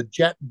Canada, the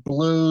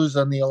JetBlues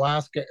and the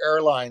Alaska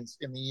Airlines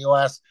in the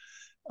US.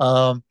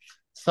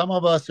 Some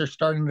of us are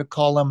starting to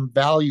call them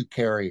value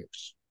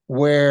carriers,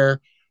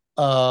 where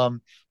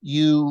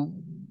you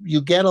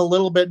get a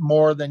little bit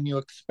more than you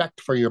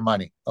expect for your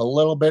money, a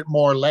little bit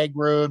more leg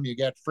room. You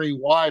get free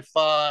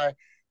Wi-Fi.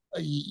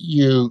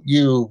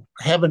 You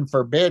heaven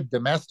forbid,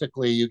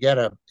 domestically, you get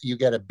a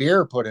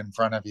beer put in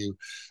front of you.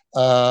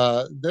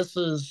 This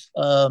is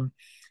the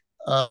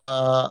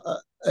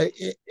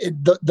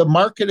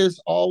market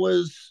is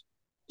always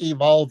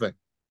evolving.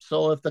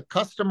 So if the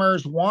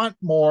customers want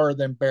more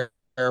than bare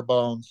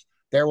bones,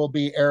 there will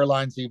be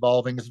airlines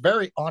evolving. It's a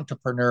very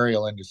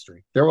entrepreneurial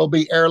industry. There will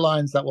be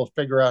airlines that will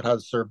figure out how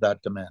to serve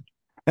that demand.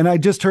 And I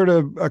just heard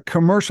a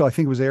commercial, I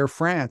think it was Air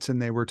France,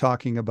 and they were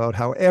talking about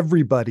how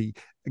everybody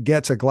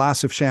gets a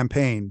glass of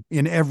champagne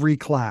in every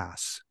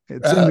class.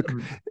 It's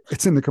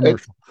in the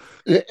commercial.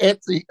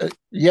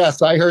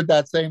 Yes, I heard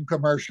that same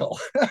commercial.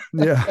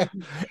 Yeah.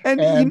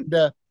 And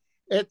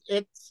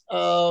it's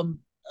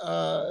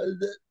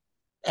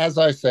as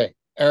I say,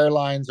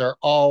 airlines are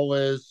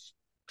always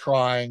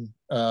trying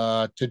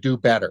to do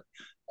better,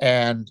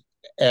 and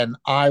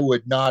I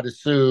would not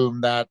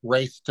assume that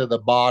race to the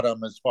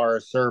bottom as far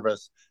as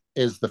service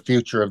is the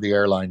future of the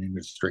airline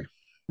industry.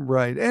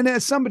 Right. And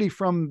as somebody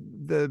from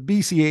the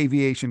BC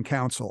Aviation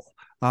Council,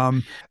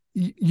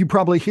 you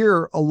probably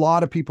hear a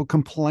lot of people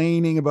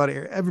complaining about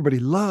everybody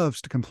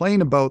loves to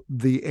complain about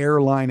the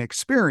airline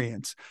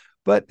experience,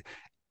 but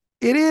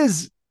it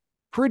is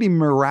pretty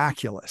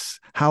miraculous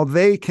how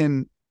they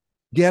can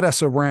get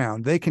us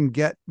around. They can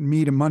get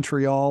me to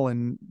Montreal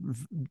in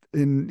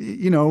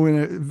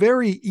a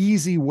very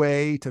easy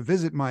way to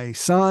visit my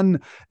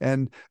son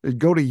and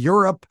go to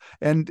Europe.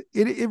 And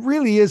it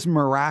really is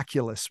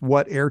miraculous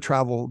what air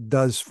travel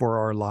does for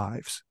our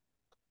lives.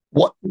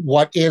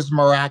 What is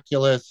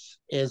miraculous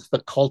is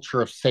the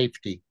culture of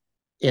safety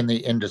in the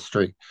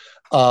industry.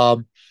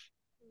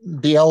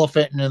 The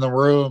elephant in the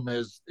room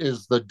is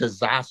the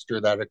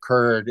disaster that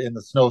occurred in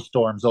the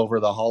snowstorms over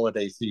the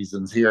holiday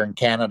seasons here in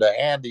Canada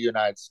and the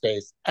United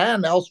States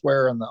and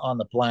elsewhere on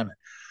the planet.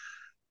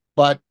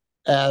 But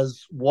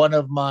as one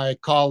of my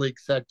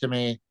colleagues said to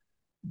me,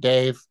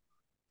 Dave,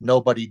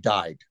 nobody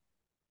died.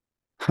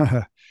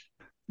 And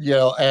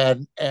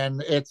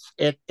it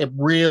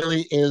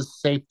really is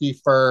safety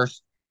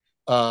first.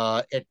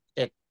 It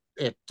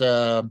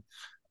can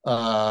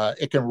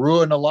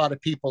ruin a lot of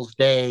people's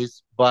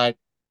days, but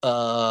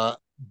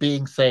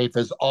being safe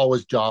is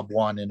always job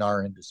one in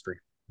our industry.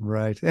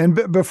 Right.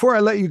 And before I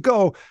let you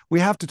go, we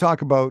have to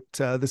talk about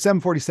the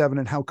 747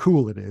 and how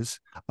cool it is.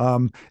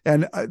 And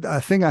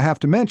a thing I have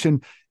to mention,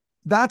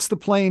 that's the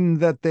plane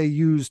that they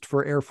used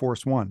for Air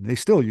Force One. They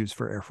still use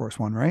for Air Force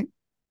One, right?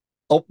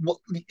 Oh, well,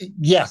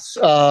 yes.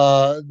 There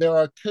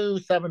are two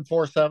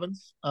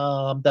 747s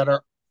that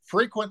are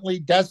frequently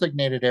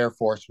designated Air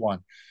Force One.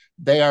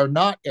 They are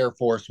not Air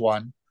Force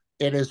One.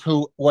 It is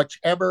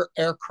whichever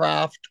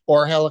aircraft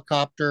or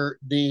helicopter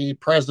the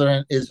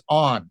president is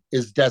on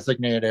is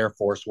designated Air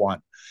Force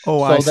One. Oh,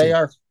 so I see. They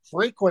are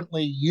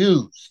frequently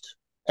used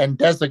and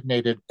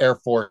designated Air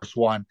Force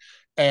One.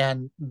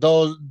 And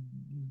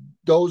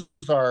those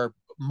are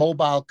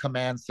mobile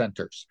command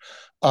centers.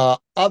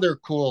 Other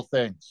cool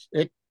things.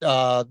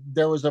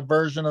 There was a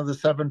version of the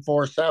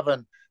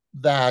 747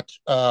 that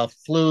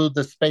flew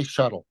the space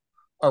shuttle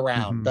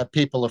around that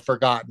people have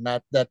forgotten.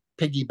 That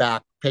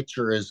piggyback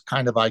picture is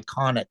kind of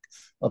iconic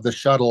of the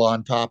shuttle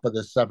on top of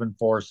the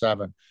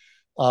 747.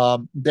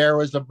 There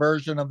was a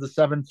version of the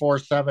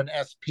 747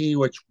 SP,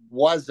 which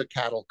was a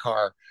cattle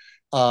car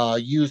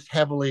used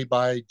heavily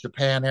by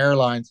Japan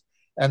Airlines,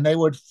 and they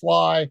would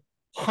fly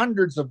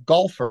hundreds of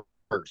golfers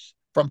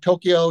from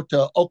Tokyo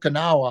to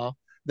Okinawa.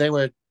 They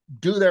would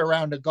do their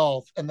round of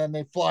golf, and then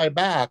they fly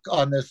back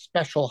on this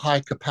special high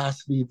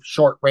capacity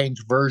short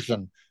range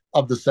version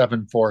of the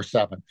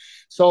 747.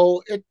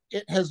 So it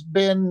has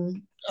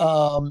been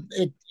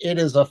it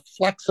is a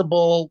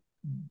flexible,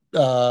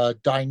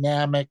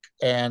 dynamic,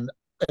 and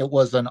it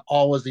was an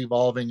always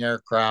evolving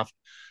aircraft.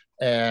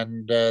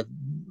 And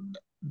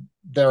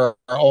there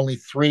are only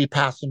 3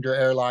 passenger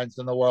airlines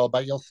in the world,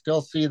 but you'll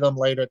still see them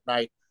late at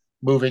night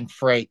moving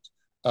freight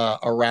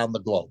around the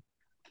globe.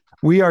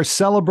 We are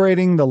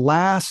celebrating the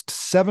last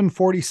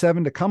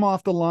 747 to come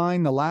off the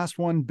line, the last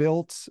one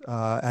built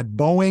at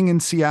Boeing in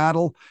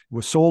Seattle. It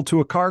was sold to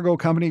a cargo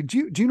company.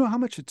 Do you know how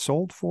much it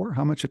sold for?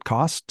 How much it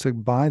cost to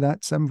buy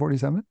that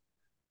 747?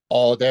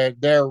 Oh,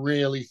 they're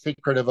really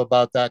secretive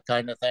about that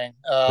kind of thing.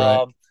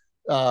 Right.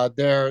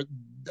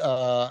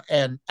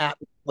 And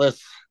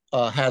Atlas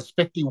has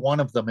 51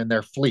 of them in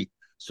their fleet,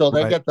 so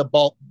they get the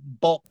bulk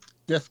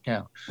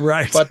discount.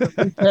 Right. But the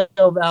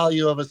retail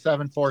value of a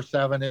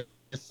 747 is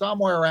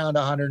somewhere around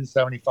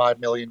 $175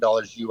 million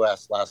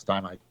US last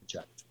time I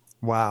checked.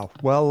 Wow.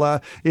 Well,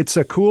 it's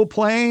a cool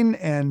plane,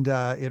 and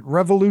it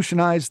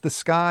revolutionized the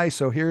sky.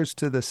 So here's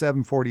to the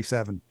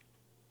 747.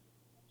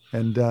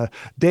 And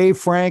Dave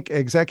Frank,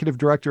 Executive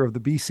Director of the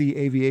BC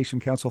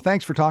Aviation Council,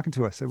 thanks for talking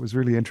to us. It was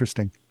really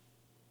interesting.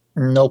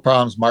 No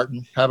problems,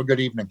 Martin. Have a good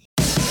evening.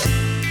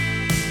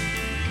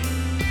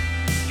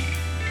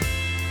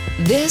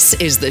 This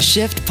is the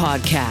Shift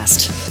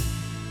Podcast.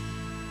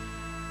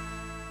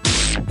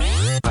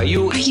 Are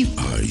you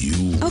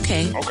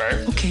Okay.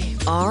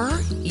 Are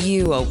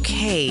you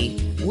okay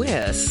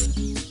with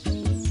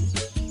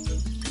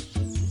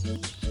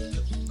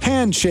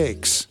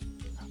handshakes?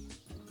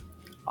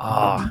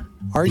 Are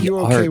you the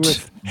okay art.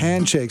 with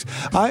handshakes?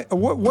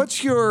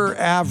 What's your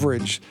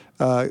average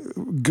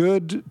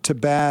good to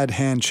bad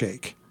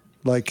handshake?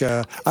 Like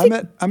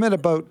I'm at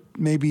about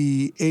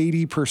maybe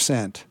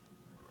 80%.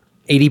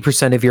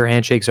 80% of your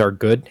handshakes are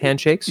good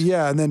handshakes?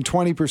 Yeah, and then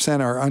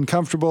 20% are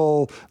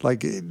uncomfortable.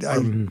 Like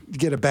I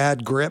get a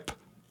bad grip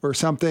or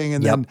something,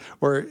 and then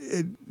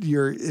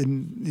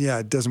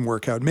it doesn't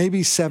work out.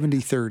 Maybe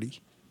 70-30.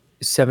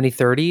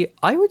 70-30.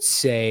 I would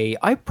say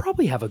I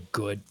probably have a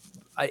good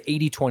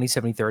 80-20,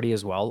 70-30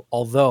 as well.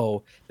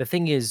 Although the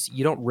thing is,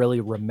 you don't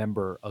really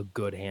remember a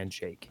good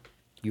handshake.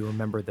 You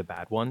remember the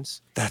bad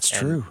ones. That's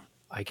true.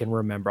 I can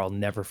remember, I'll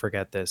never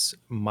forget this.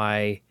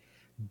 My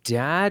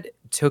dad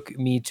took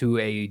me to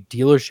a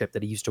dealership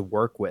that he used to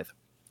work with,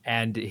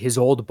 and his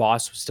old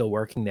boss was still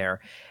working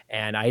there,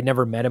 and I had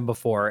never met him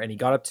before, and he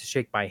got up to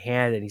shake my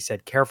hand and he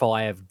said, "Careful,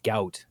 I have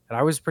gout." And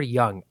I was pretty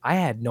young. I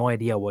had no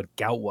idea what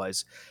gout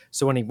was.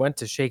 So when he went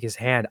to shake his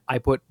hand, I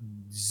put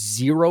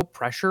zero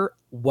pressure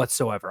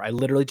whatsoever. I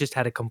literally just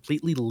had a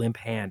completely limp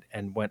hand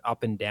and went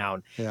up and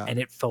down. Yeah. And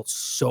it felt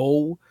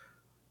so,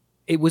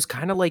 it was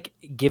kind of like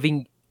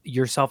giving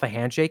yourself a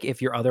handshake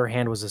if your other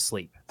hand was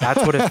asleep.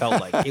 That's what it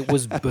felt like. It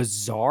was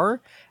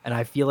bizarre, and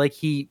I feel like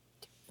he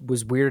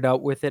was weirded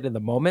out with it in the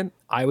moment.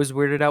 I was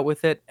weirded out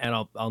with it, and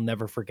I'll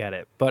never forget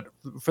it. But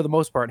for the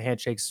most part,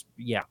 handshakes,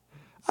 yeah.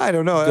 I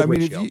don't know. Good I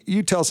mean, ratio. if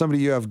you tell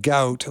somebody you have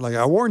gout, like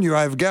I warn you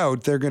I have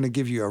gout, they're going to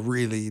give you a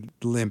really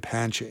limp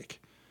handshake.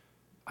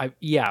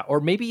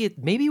 Or maybe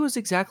it was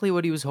exactly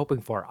what he was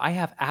hoping for. I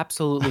have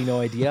absolutely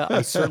no idea.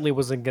 I certainly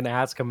wasn't going to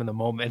ask him in the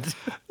moment.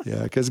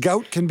 Yeah, because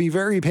gout can be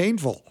very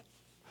painful.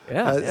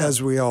 Yeah,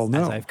 As we all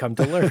know. as I've come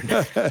to learn.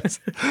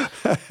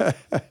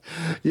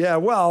 Yeah,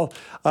 well,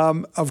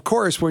 of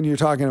course, when you're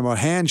talking about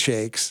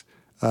handshakes,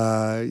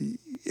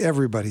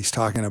 everybody's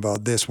talking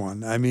about this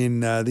one. I mean,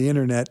 the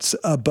internet's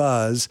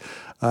abuzz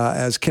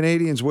as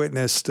Canadians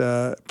witnessed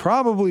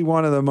probably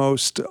one of the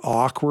most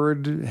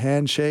awkward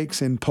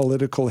handshakes in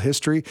political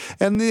history.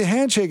 And the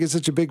handshake is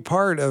such a big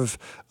part of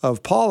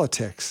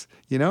politics.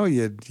 You know,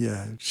 you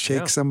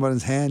shake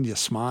someone's hand, you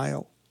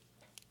smile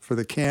for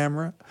the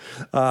camera.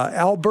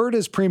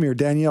 Alberta's Premier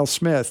Danielle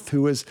Smith,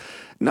 who is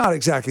not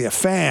exactly a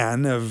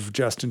fan of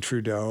Justin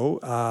Trudeau,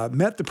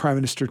 met the Prime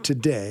Minister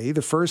today,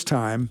 the first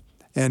time,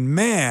 and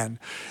man,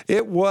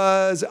 it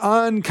was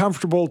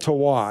uncomfortable to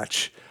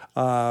watch.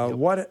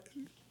 What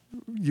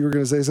you were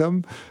going to say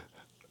something?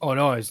 Oh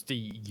no, it's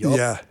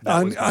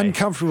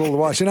uncomfortable to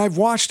watch, and I've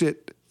watched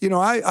it. You know,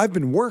 I've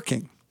been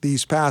working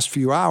these past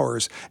few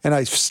hours, and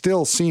I've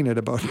still seen it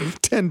about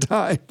 10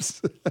 times.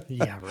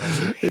 Yeah,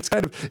 right.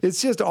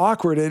 It's just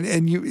awkward.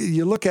 And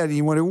you look at it and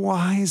you wonder,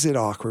 why is it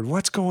awkward?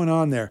 What's going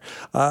on there?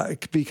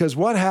 Because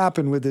what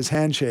happened with this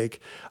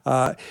handshake,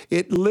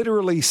 it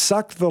literally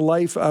sucked the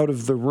life out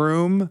of the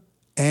room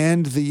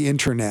and the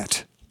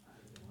internet.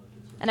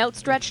 An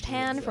outstretched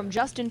hand from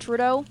Justin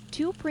Trudeau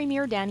to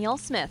Premier Danielle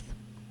Smith.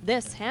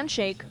 This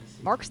handshake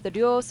marks the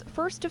duo's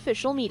first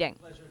official meeting.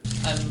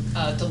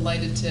 I'm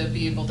delighted to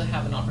be able to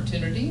have an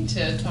opportunity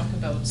to talk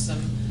about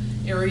some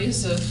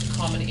areas of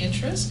common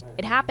interest.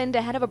 It happened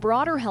ahead of a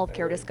broader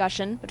healthcare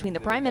discussion between the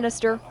Prime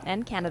Minister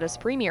and Canada's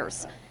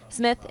premiers.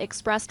 Smith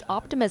expressed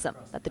optimism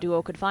that the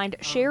duo could find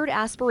shared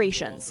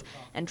aspirations,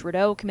 and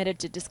Trudeau committed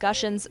to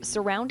discussions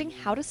surrounding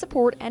how to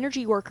support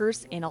energy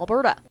workers in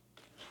Alberta.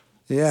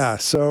 Yeah,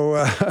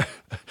 so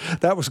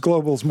that was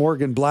Global's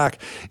Morgan Black.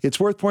 It's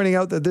worth pointing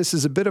out that this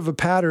is a bit of a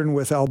pattern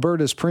with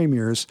Alberta's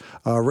premiers.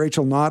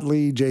 Rachel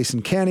Notley,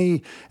 Jason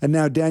Kenney, and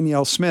now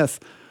Danielle Smith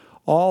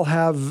all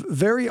have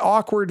very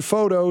awkward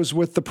photos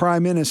with the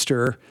Prime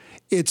Minister.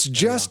 It's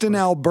just an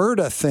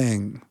Alberta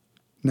thing.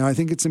 Now, I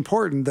think it's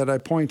important that I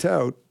point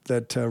out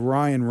that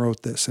Ryan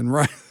wrote this, and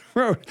Ryan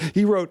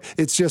wrote,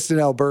 it's just an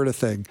Alberta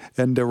thing.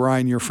 And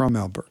Ryan, you're from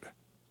Alberta.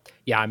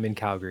 Yeah, I'm in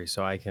Calgary,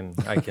 so I can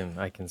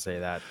say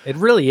that. It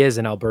really is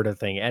an Alberta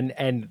thing.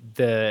 And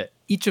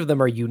each of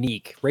them are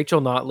unique.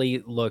 Rachel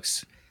Notley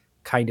looks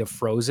kind of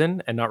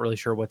frozen and not really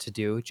sure what to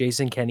do.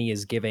 Jason Kenney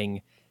is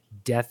giving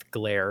death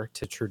glare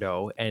to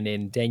Trudeau, and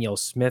in Danielle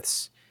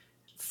Smith's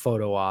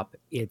photo op,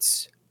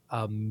 it's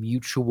a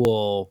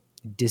mutual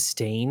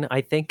disdain,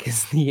 I think,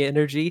 is the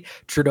energy.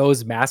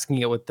 Trudeau's masking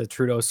it with the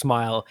Trudeau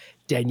smile.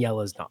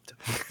 Danielle is not.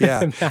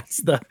 Yeah. And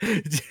that's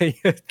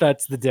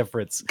the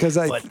difference.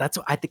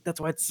 I think that's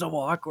why it's so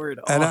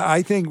awkward. And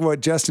I think what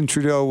Justin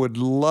Trudeau would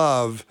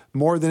love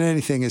more than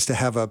anything is to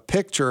have a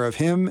picture of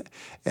him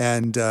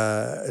and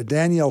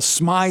Danielle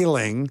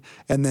smiling,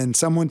 and then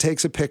someone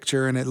takes a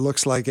picture and it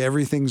looks like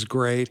everything's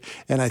great.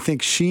 And I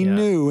think she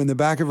knew in the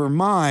back of her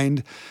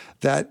mind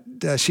that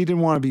she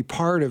didn't want to be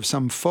part of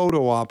some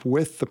photo op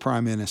with the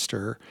Prime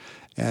Minister.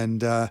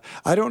 And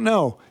I don't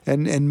know.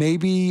 And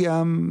maybe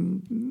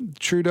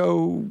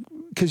Trudeau,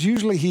 because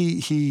usually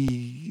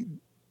he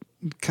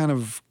kind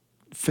of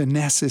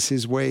finesses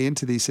his way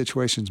into these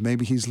situations.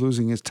 Maybe he's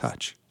losing his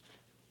touch.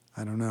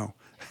 I don't know.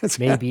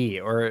 Maybe.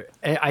 Or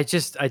I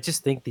just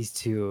think these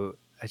two,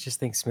 I just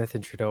think Smith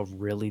and Trudeau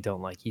really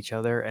don't like each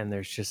other. And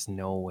there's just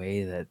no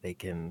way that they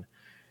can...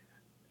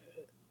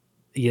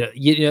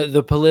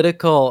 the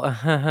political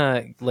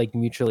like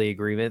mutually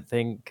agreement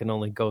thing can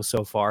only go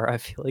so far, I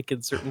feel like,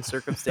 in certain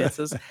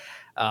circumstances,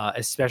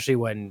 especially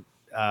when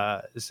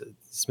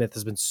Smith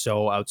has been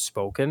so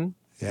outspoken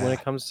when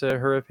it comes to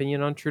her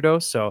opinion on Trudeau.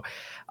 So,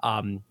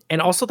 and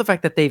also the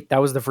fact that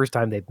that was the first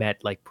time they've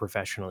met like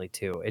professionally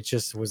too. It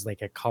just was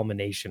like a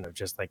culmination of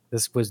just like,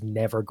 this was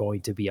never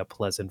going to be a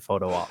pleasant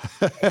photo op.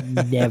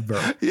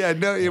 Never. Yeah,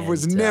 no, it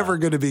was never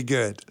going to be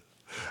good.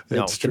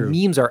 No, the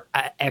memes are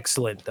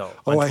excellent though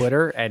on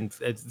Twitter, and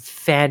it's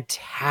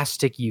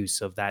fantastic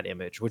use of that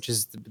image, which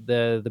is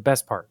the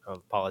best part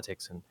of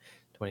politics in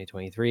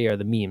 2023 are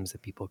the memes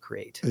that people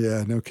create.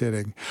 Yeah, no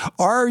kidding.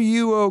 Are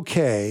you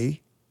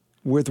okay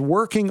with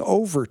working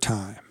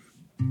overtime?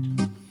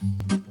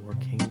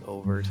 Working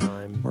overtime.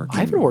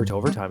 I haven't worked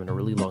overtime in a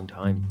really long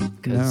time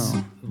because,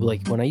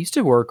 like, when I used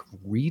to work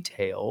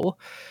retail,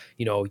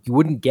 you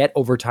wouldn't get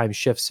overtime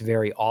shifts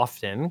very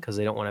often because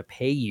they don't want to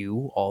pay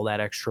you all that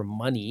extra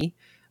money.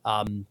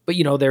 But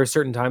there are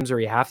certain times where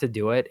you have to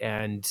do it,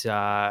 and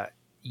that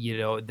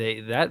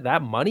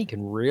money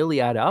can really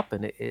add up,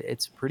 and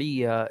it's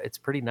pretty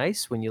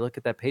nice when you look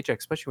at that paycheck,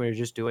 especially when you're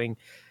just doing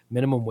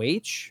minimum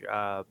wage.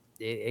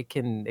 It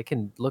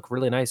can look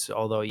really nice,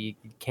 although you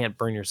can't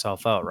burn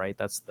yourself out, right?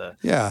 That's the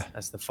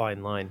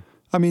fine line.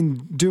 I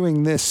mean,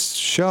 doing this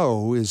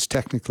show is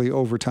technically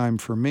overtime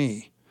for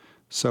me.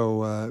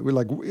 So we're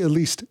like at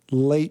least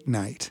late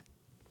night,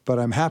 but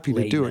I'm happy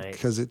to do it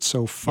because it's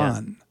so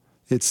fun.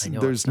 Yeah.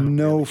 There's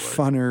no really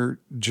funner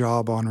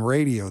job on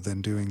radio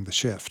than doing the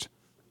shift.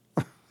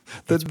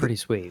 That's pretty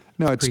sweet.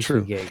 No, it's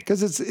true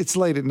because it's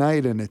late at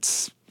night, and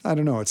it's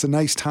a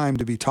nice time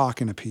to be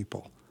talking to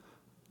people.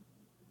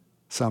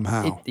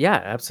 Somehow,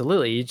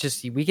 absolutely.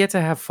 We get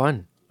to have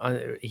fun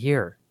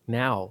here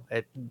now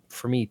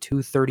for me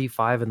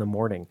 2:35 in the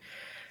morning.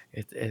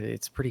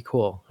 It's pretty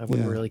cool. I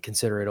wouldn't really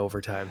consider it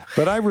overtime.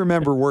 But I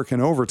remember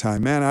working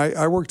overtime, man.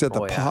 I worked at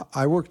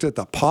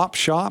the Pop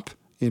Shop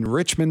in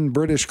Richmond,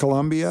 British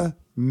Columbia,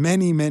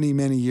 many, many,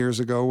 many years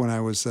ago when I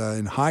was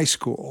in high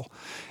school.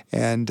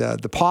 And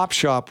the Pop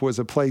Shop was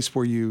a place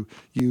where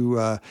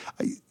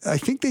I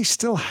think they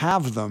still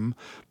have them,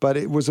 but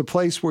it was a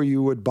place where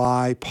you would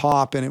buy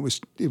pop, and it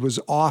was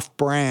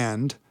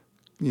off-brand,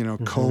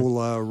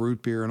 cola,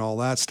 root beer, and all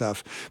that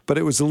stuff. But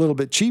it was a little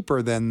bit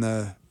cheaper than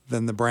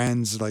the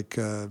brands like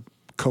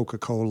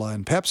Coca-Cola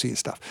and Pepsi and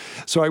stuff.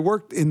 So I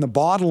worked in the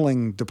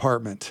bottling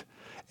department,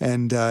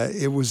 and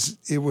it was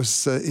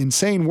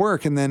insane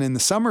work. And then in the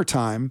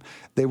summertime,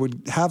 they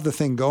would have the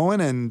thing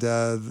going, and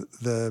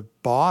the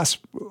boss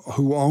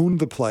who owned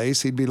the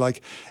place, he'd be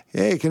like,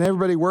 "Hey, can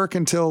everybody work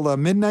until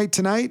midnight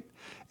tonight?"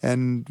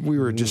 And we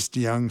were just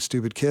young,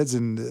 stupid kids,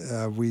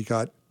 and we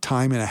got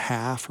time and a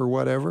half or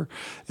whatever.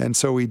 And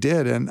so we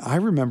did. And I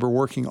remember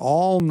working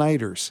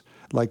all-nighters,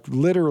 like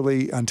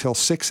literally until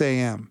 6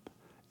 a.m.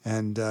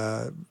 And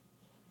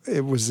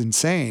it was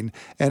insane.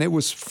 And it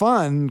was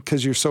fun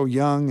because you're so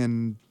young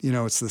and,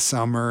 it's the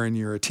summer and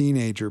you're a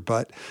teenager,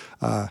 but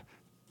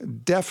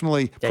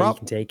definitely. Yeah, you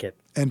can take it.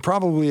 And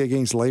probably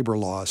against labor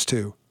laws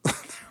too.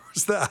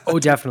 Was that? Oh,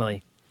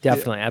 definitely.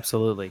 Definitely. Yeah.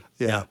 Absolutely.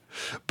 Yeah.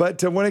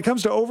 But when it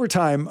comes to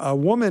overtime, a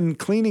woman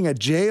cleaning a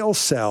jail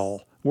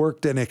cell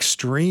worked an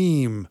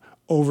extreme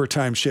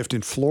overtime shift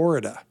in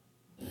Florida.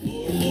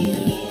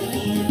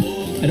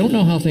 I don't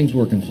know how things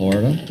work in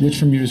Florida, which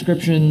from your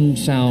description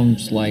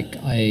sounds like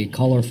a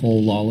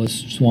colorful,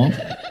 lawless swamp.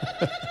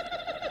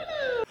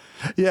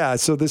 Yeah,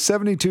 so the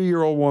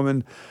 72-year-old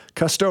woman,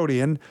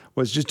 custodian,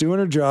 was just doing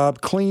her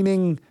job,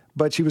 cleaning,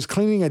 but she was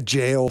cleaning a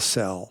jail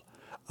cell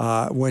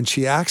when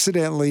she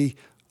accidentally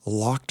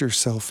locked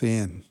herself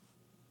in.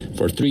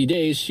 For 3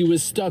 days, she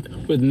was stuck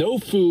with no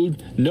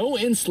food, no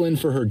insulin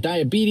for her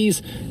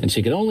diabetes, and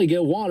she could only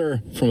get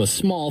water from a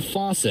small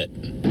faucet.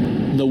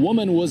 The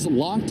woman was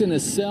locked in a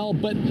cell,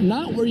 but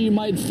not where you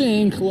might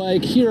think,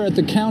 like here at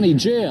the county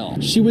jail.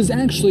 She was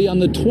actually on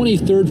the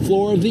 23rd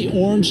floor of the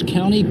Orange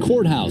County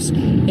Courthouse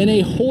in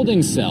a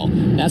holding cell.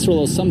 That's where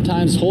they'll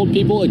sometimes hold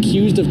people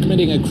accused of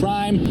committing a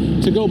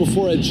crime to go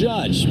before a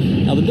judge.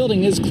 Now, the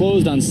building is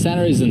closed on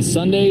Saturdays and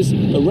Sundays.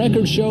 The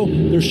records show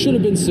there should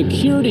have been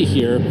security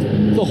here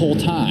the whole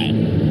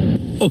time.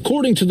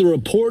 According to the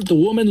report, the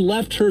woman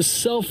left her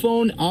cell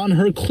phone on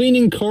her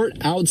cleaning cart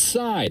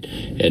outside,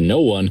 and no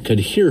one could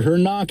hear her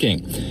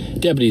knocking.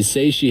 Deputies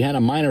say she had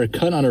a minor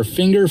cut on her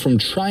finger from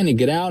trying to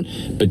get out,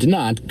 but did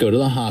not go to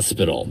the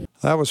hospital.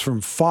 That was from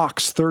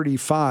Fox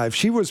 35.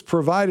 She was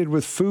provided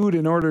with food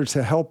in order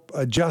to help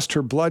adjust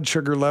her blood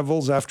sugar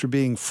levels after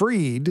being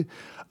freed.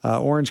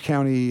 Orange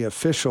County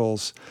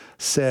officials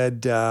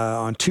said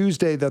on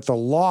Tuesday that the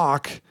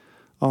lock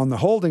on the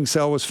holding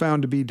cell was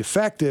found to be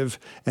defective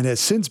and has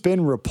since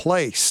been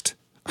replaced.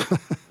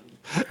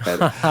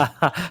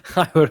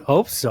 I would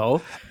hope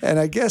so. And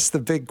I guess the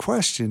big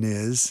question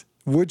is,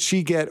 would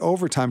she get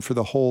overtime for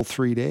the whole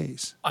 3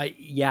 days? I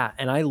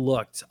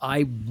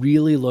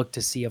really looked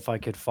to see if I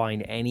could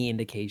find any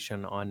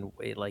indication on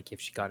like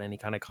if she got any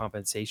kind of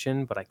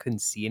compensation, but I couldn't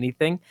see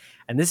anything.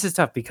 And this is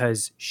tough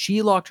because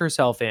she locked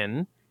herself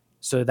in,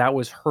 so that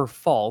was her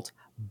fault.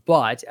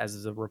 But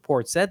as the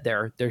report said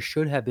there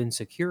should have been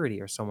security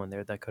or someone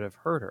there that could have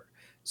heard her.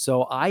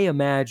 So I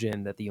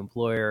imagine that the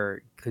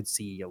employer could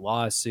see a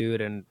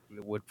lawsuit and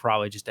would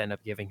probably just end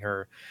up giving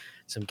her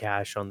some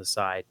cash on the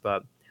side.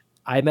 But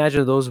I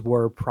imagine those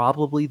were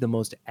probably the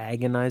most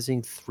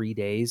agonizing 3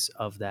 days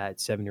of that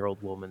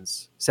 70-year-old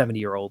woman's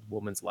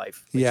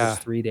life. Like Yeah.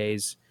 Just 3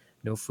 days,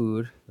 no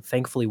food,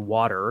 thankfully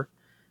water,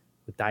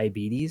 with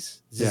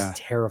diabetes. This is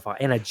terrifying.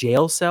 And a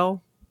jail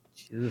cell.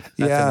 That's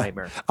a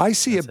nightmare. I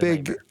see a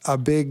big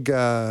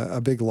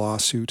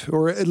lawsuit,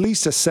 or at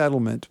least a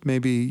settlement.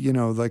 Maybe,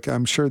 like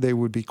I'm sure they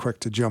would be quick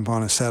to jump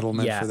on a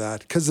settlement for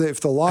that. Because if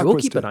the lock will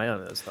keep an eye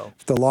on this, though.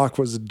 If the lock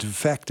was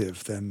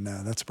defective, then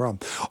that's a problem.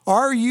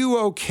 Are you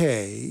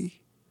okay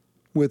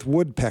with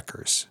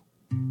woodpeckers?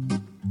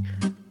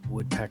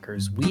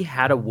 Woodpeckers. We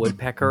had a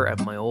woodpecker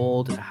at my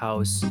old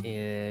house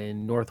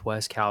in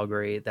Northwest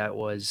Calgary that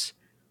was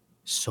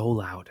so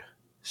loud.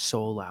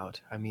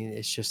 I mean,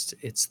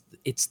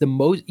 it's the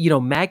most,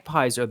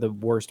 magpies are the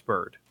worst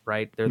bird,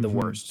 right? They're the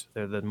worst.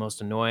 They're the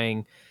most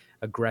annoying,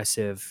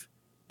 aggressive.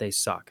 They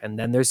suck. And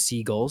then there's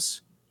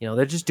seagulls,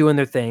 they're just doing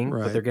their thing,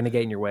 but they're going to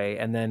get in your way.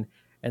 And then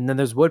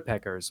there's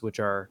woodpeckers, which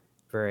are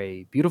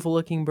very beautiful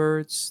looking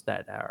birds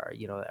that are,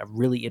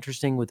 really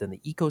interesting within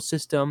the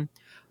ecosystem.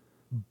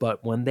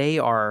 But when they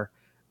are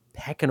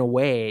pecking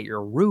away at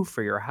your roof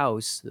or your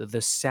house,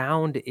 the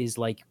sound is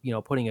like,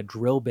 putting a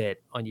drill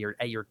bit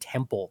at your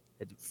temple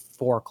at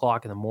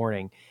 4:00 in the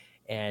morning.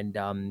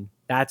 And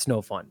that's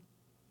no fun.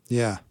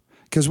 Yeah.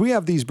 Because we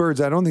have these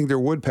birds, I don't think they're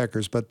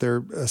woodpeckers, but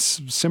they're a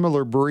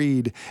similar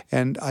breed.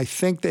 And I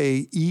think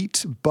they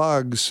eat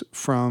bugs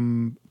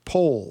from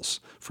poles,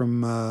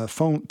 from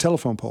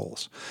telephone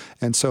poles.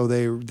 And so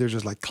they're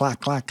just like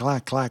clack, clack,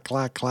 clack, clack,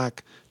 clack,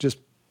 clack, just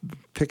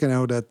picking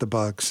out at the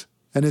bugs.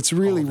 And it's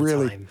really,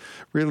 really,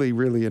 really,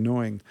 really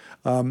annoying.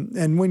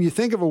 And when you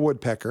think of a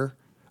woodpecker,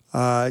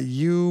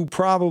 you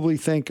probably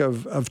think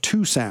of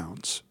two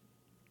sounds.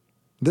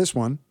 This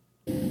one.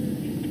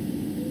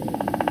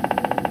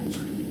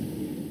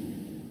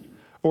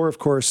 Or, of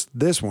course,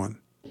 this one.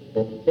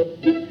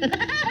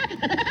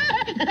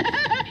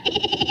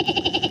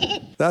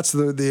 That's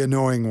the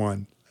annoying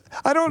one.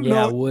 I don't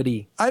know. Yeah,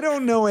 Woody. I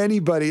don't know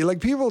anybody. Like,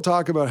 people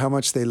talk about how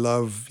much they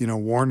love,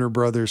 Warner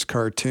Brothers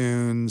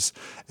cartoons,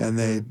 and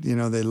they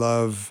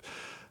love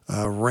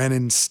Ren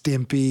and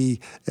Stimpy,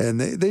 and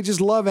they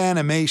just love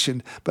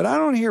animation. But I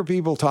don't hear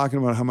people talking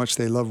about how much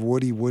they love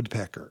Woody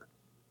Woodpecker.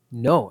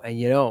 No,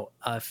 and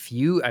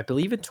I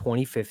believe in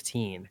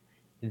 2015,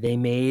 they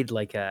made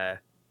like a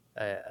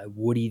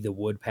Woody the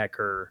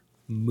Woodpecker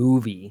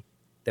movie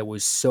that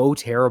was so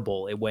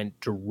terrible it went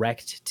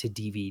direct to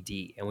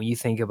DVD. And when you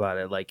think about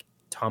it, like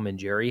Tom and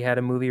Jerry had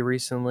a movie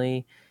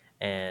recently,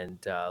 and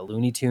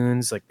Looney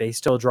Tunes, like they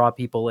still draw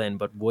people in,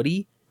 but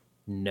Woody,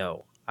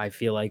 no. I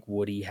feel like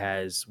Woody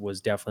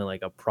was definitely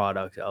like a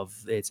product of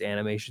its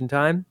animation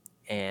time,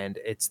 and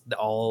it's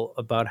all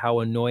about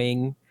how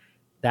annoying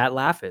that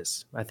laugh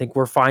is. I think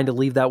we're fine to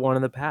leave that one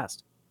in the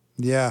past.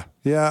 Yeah,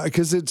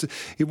 because it's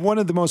one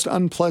of the most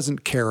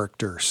unpleasant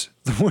characters.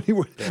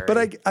 But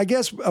I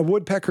guess a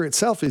woodpecker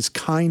itself is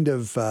kind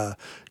of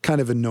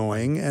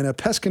annoying, and a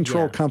pest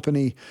control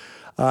company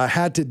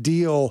had to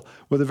deal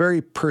with a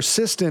very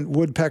persistent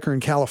woodpecker in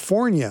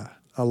California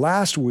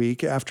last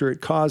week after it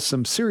caused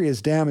some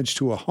serious damage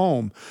to a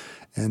home.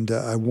 And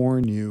I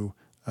warn you,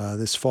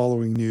 this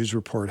following news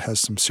report has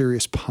some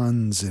serious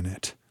puns in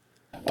it.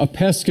 A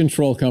pest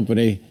control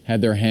company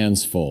had their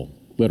hands full,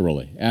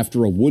 literally,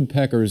 after a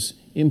woodpecker's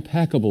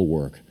impeccable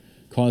work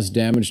caused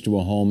damage to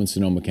a home in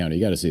Sonoma County.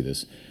 You got to see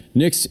this.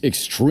 Nick's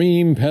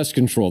Extreme Pest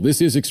Control, this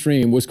is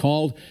extreme, was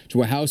called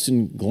to a house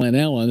in Glen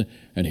Ellen,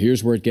 and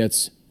here's where it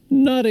gets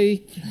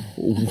nutty.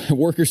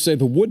 Workers say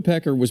the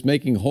woodpecker was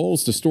making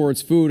holes to store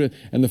its food,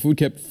 and the food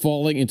kept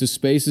falling into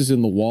spaces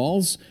in the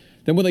walls.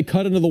 Then when they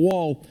cut into the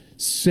wall,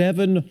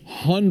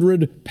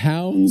 700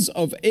 pounds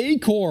of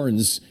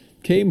acorns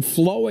came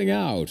flowing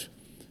out,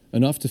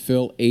 enough to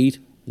fill 8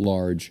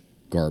 large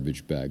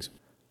garbage bags.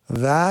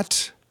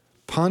 That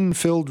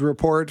pun-filled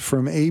report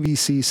from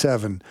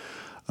ABC7.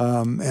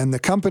 And the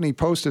company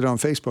posted on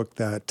Facebook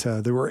that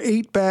there were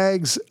 8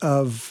 bags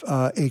of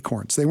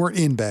acorns. They weren't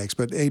in bags,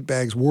 but 8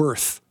 bags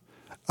worth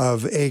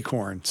of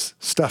acorns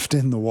stuffed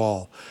in the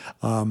wall.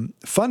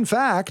 Fun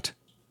fact,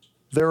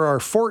 there are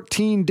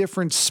 14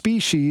 different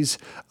species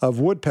of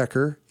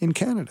woodpecker in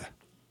Canada.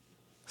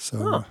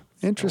 So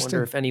interesting. I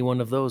wonder if any one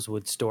of those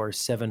would store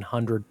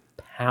 700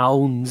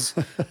 pounds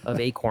of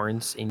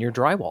acorns in your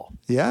drywall.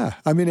 Yeah.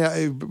 I mean,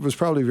 it was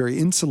probably very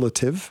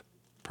insulative.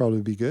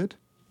 Probably be good.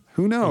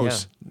 Who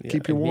knows?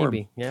 Keep you warm.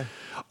 Maybe, yeah.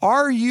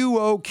 Are you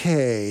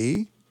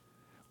okay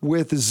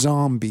with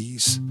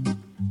zombies?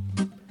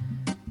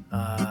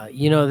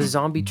 The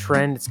zombie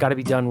trend, it's got to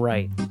be done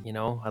right.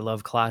 I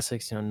love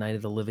classics, Night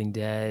of the Living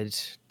Dead,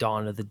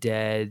 Dawn of the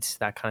Dead,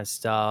 that kind of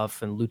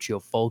stuff. And Lucio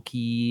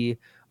Fulci,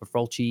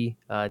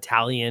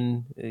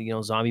 Italian,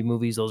 zombie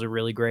movies. Those are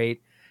really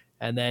great.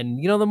 And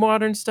then, the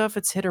modern stuff,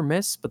 it's hit or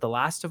miss. But The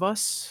Last of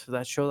Us,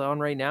 that show on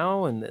right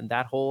now, and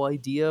that whole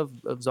idea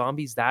of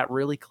zombies, that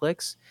really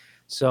clicks.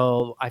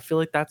 So I feel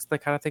like that's the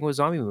kind of thing with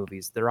zombie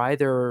movies. They're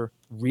either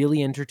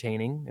really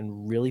entertaining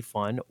and really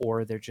fun,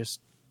 or they're just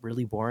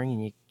really boring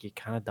and you're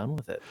kind of done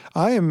with it.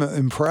 I am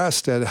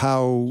impressed at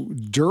how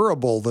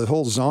durable the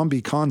whole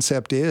zombie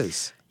concept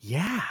is.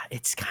 Yeah,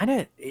 it's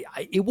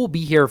it will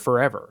be here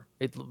forever.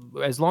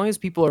 As long as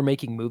people are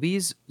making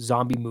movies,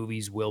 zombie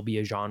movies will be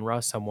a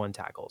genre someone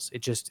tackles.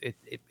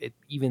 It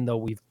even though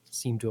we've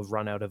seemed to have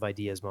run out of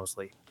ideas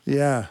mostly.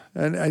 Yeah,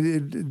 and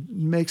it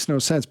makes no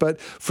sense.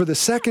 But for the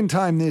second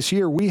time this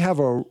year, we have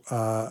a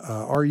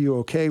Are You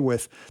Okay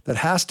With that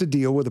has to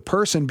deal with a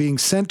person being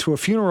sent to a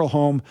funeral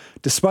home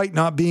despite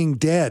not being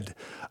dead.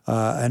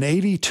 An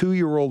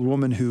 82-year-old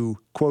woman who,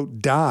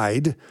 quote,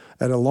 died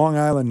at a Long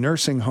Island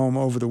nursing home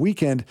over the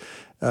weekend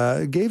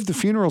gave the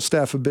funeral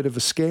staff a bit of a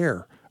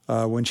scare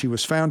when she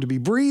was found to be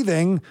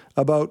breathing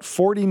about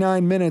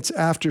 49 minutes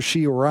after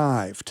she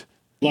arrived.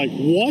 Like,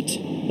 what?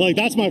 Like,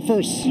 that's my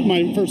first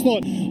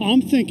thought.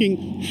 I'm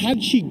thinking,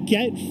 how'd she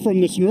get from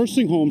this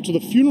nursing home to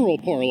the funeral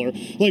parlor?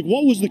 Like,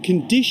 what was the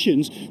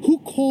conditions? Who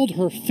called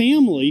her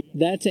family?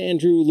 That's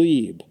Andrew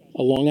Lieb,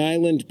 a Long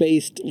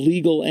Island-based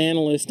legal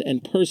analyst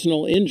and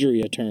personal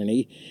injury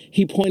attorney.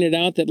 He pointed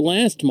out that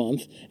last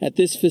month, at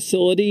this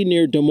facility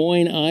near Des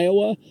Moines,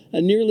 Iowa, a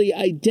nearly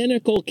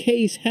identical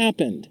case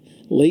happened.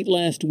 Late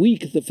last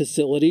week, the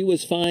facility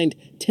was fined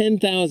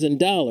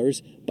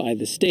 $10,000 by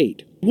the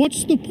state.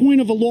 What's the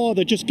point of a law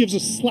that just gives a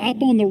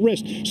slap on the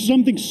wrist?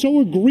 Something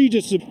so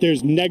egregious that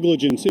there's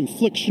negligence,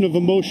 infliction of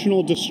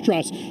emotional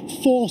distress,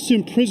 false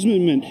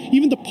imprisonment.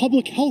 Even the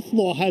public health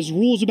law has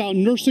rules about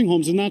nursing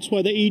homes, and that's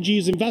why the AG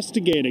is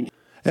investigating.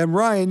 And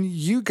Ryan,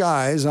 you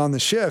guys on The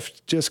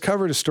Shift just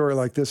covered a story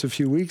like this a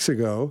few weeks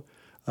ago.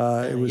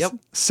 It was a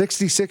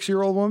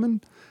 66-year-old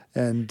woman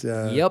and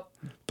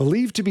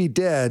believed to be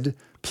dead,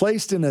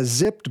 placed in a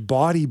zipped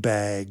body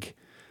bag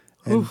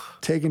and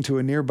taken to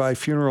a nearby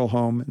funeral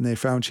home, and they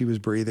found she was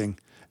breathing,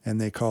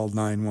 and they called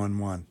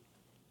 911.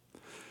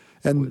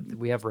 And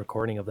we have a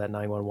recording of that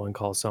 911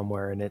 call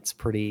somewhere, and it's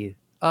pretty,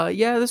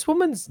 this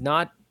woman's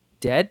not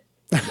dead.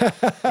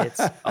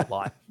 It's a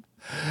lot.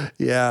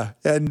 Yeah.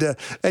 And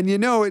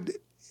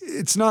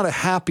it's not a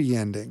happy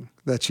ending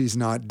that she's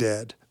not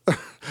dead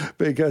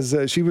because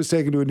she was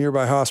taken to a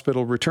nearby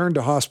hospital, returned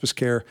to hospice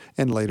care,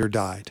 and later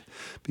died.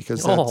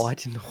 Because I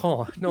didn't.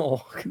 Oh,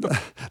 no.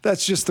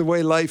 That's just the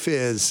way life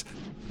is.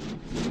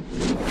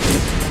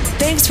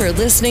 Thanks for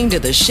listening to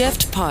the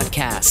Shift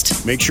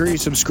Podcast. Make sure you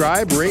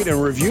subscribe, rate,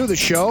 and review the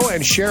show,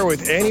 and share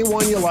with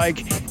anyone you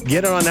like.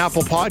 Get it on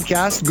Apple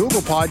Podcasts,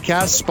 Google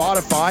Podcasts,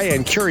 Spotify,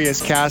 and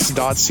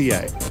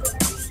CuriousCast.ca.